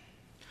Sam.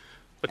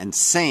 And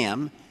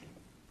Sam,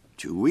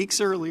 2 weeks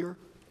earlier,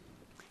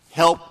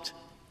 helped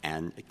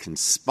and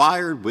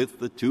conspired with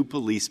the two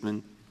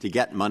policemen to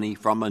get money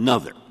from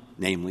another,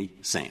 namely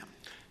Sam.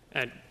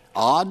 And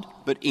odd,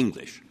 but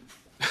English.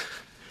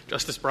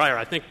 Justice Breyer,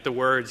 I think the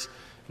words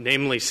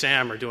namely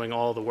Sam are doing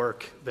all the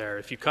work there.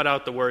 If you cut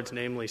out the words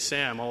namely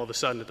Sam, all of a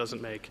sudden it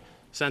doesn't make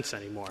sense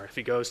anymore. If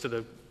he goes to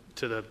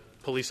the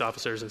police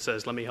officers and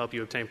says, let me help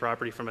you obtain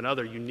property from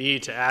another, you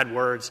need to add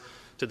words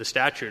to the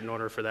statute in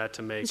order for that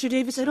to make Mr.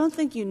 Davis, I don't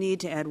think you need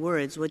to add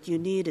words. What you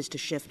need is to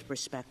shift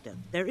perspective.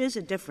 There is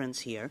a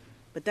difference here,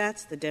 but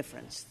that's the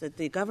difference, that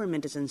the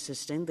government is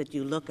insisting that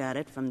you look at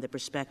it from the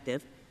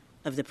perspective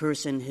of the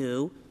person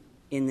who,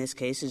 in this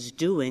case, is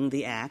doing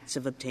the acts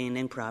of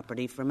obtaining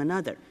property from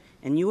another.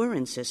 And you are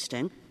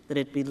insisting that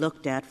it be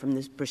looked at from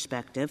the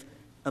perspective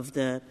of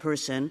the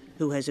person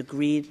who has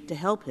agreed to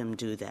help him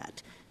do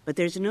that. But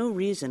there's no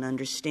reason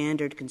under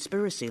standard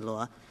conspiracy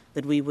law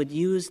that we would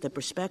use the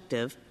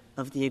perspective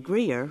of the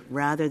agreeer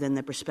rather than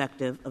the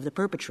perspective of the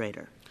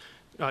perpetrator.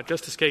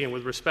 Justice Kagan,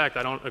 with respect,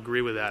 I don't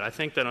agree with that. I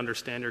think that under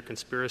standard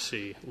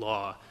conspiracy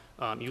law,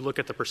 you look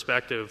at the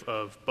perspective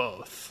of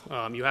both.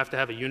 You have to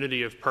have a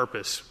unity of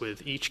purpose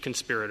with each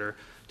conspirator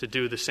to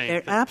do the same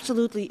thing. There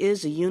absolutely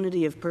is a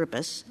unity of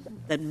purpose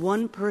that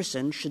one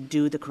person should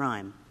do the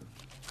crime.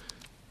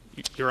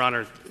 Your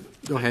Honor,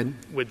 go ahead.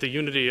 With the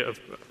unity of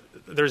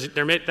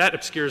that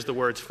obscures the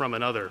words from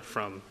another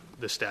from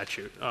the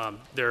statute.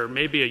 There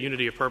may be a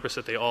unity of purpose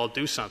that they all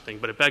do something,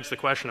 but it begs the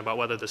question about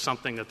whether the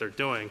something that they're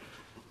doing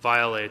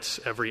violates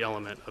every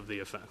element of the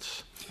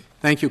offense.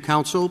 Thank you,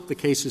 counsel. The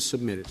case is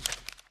submitted.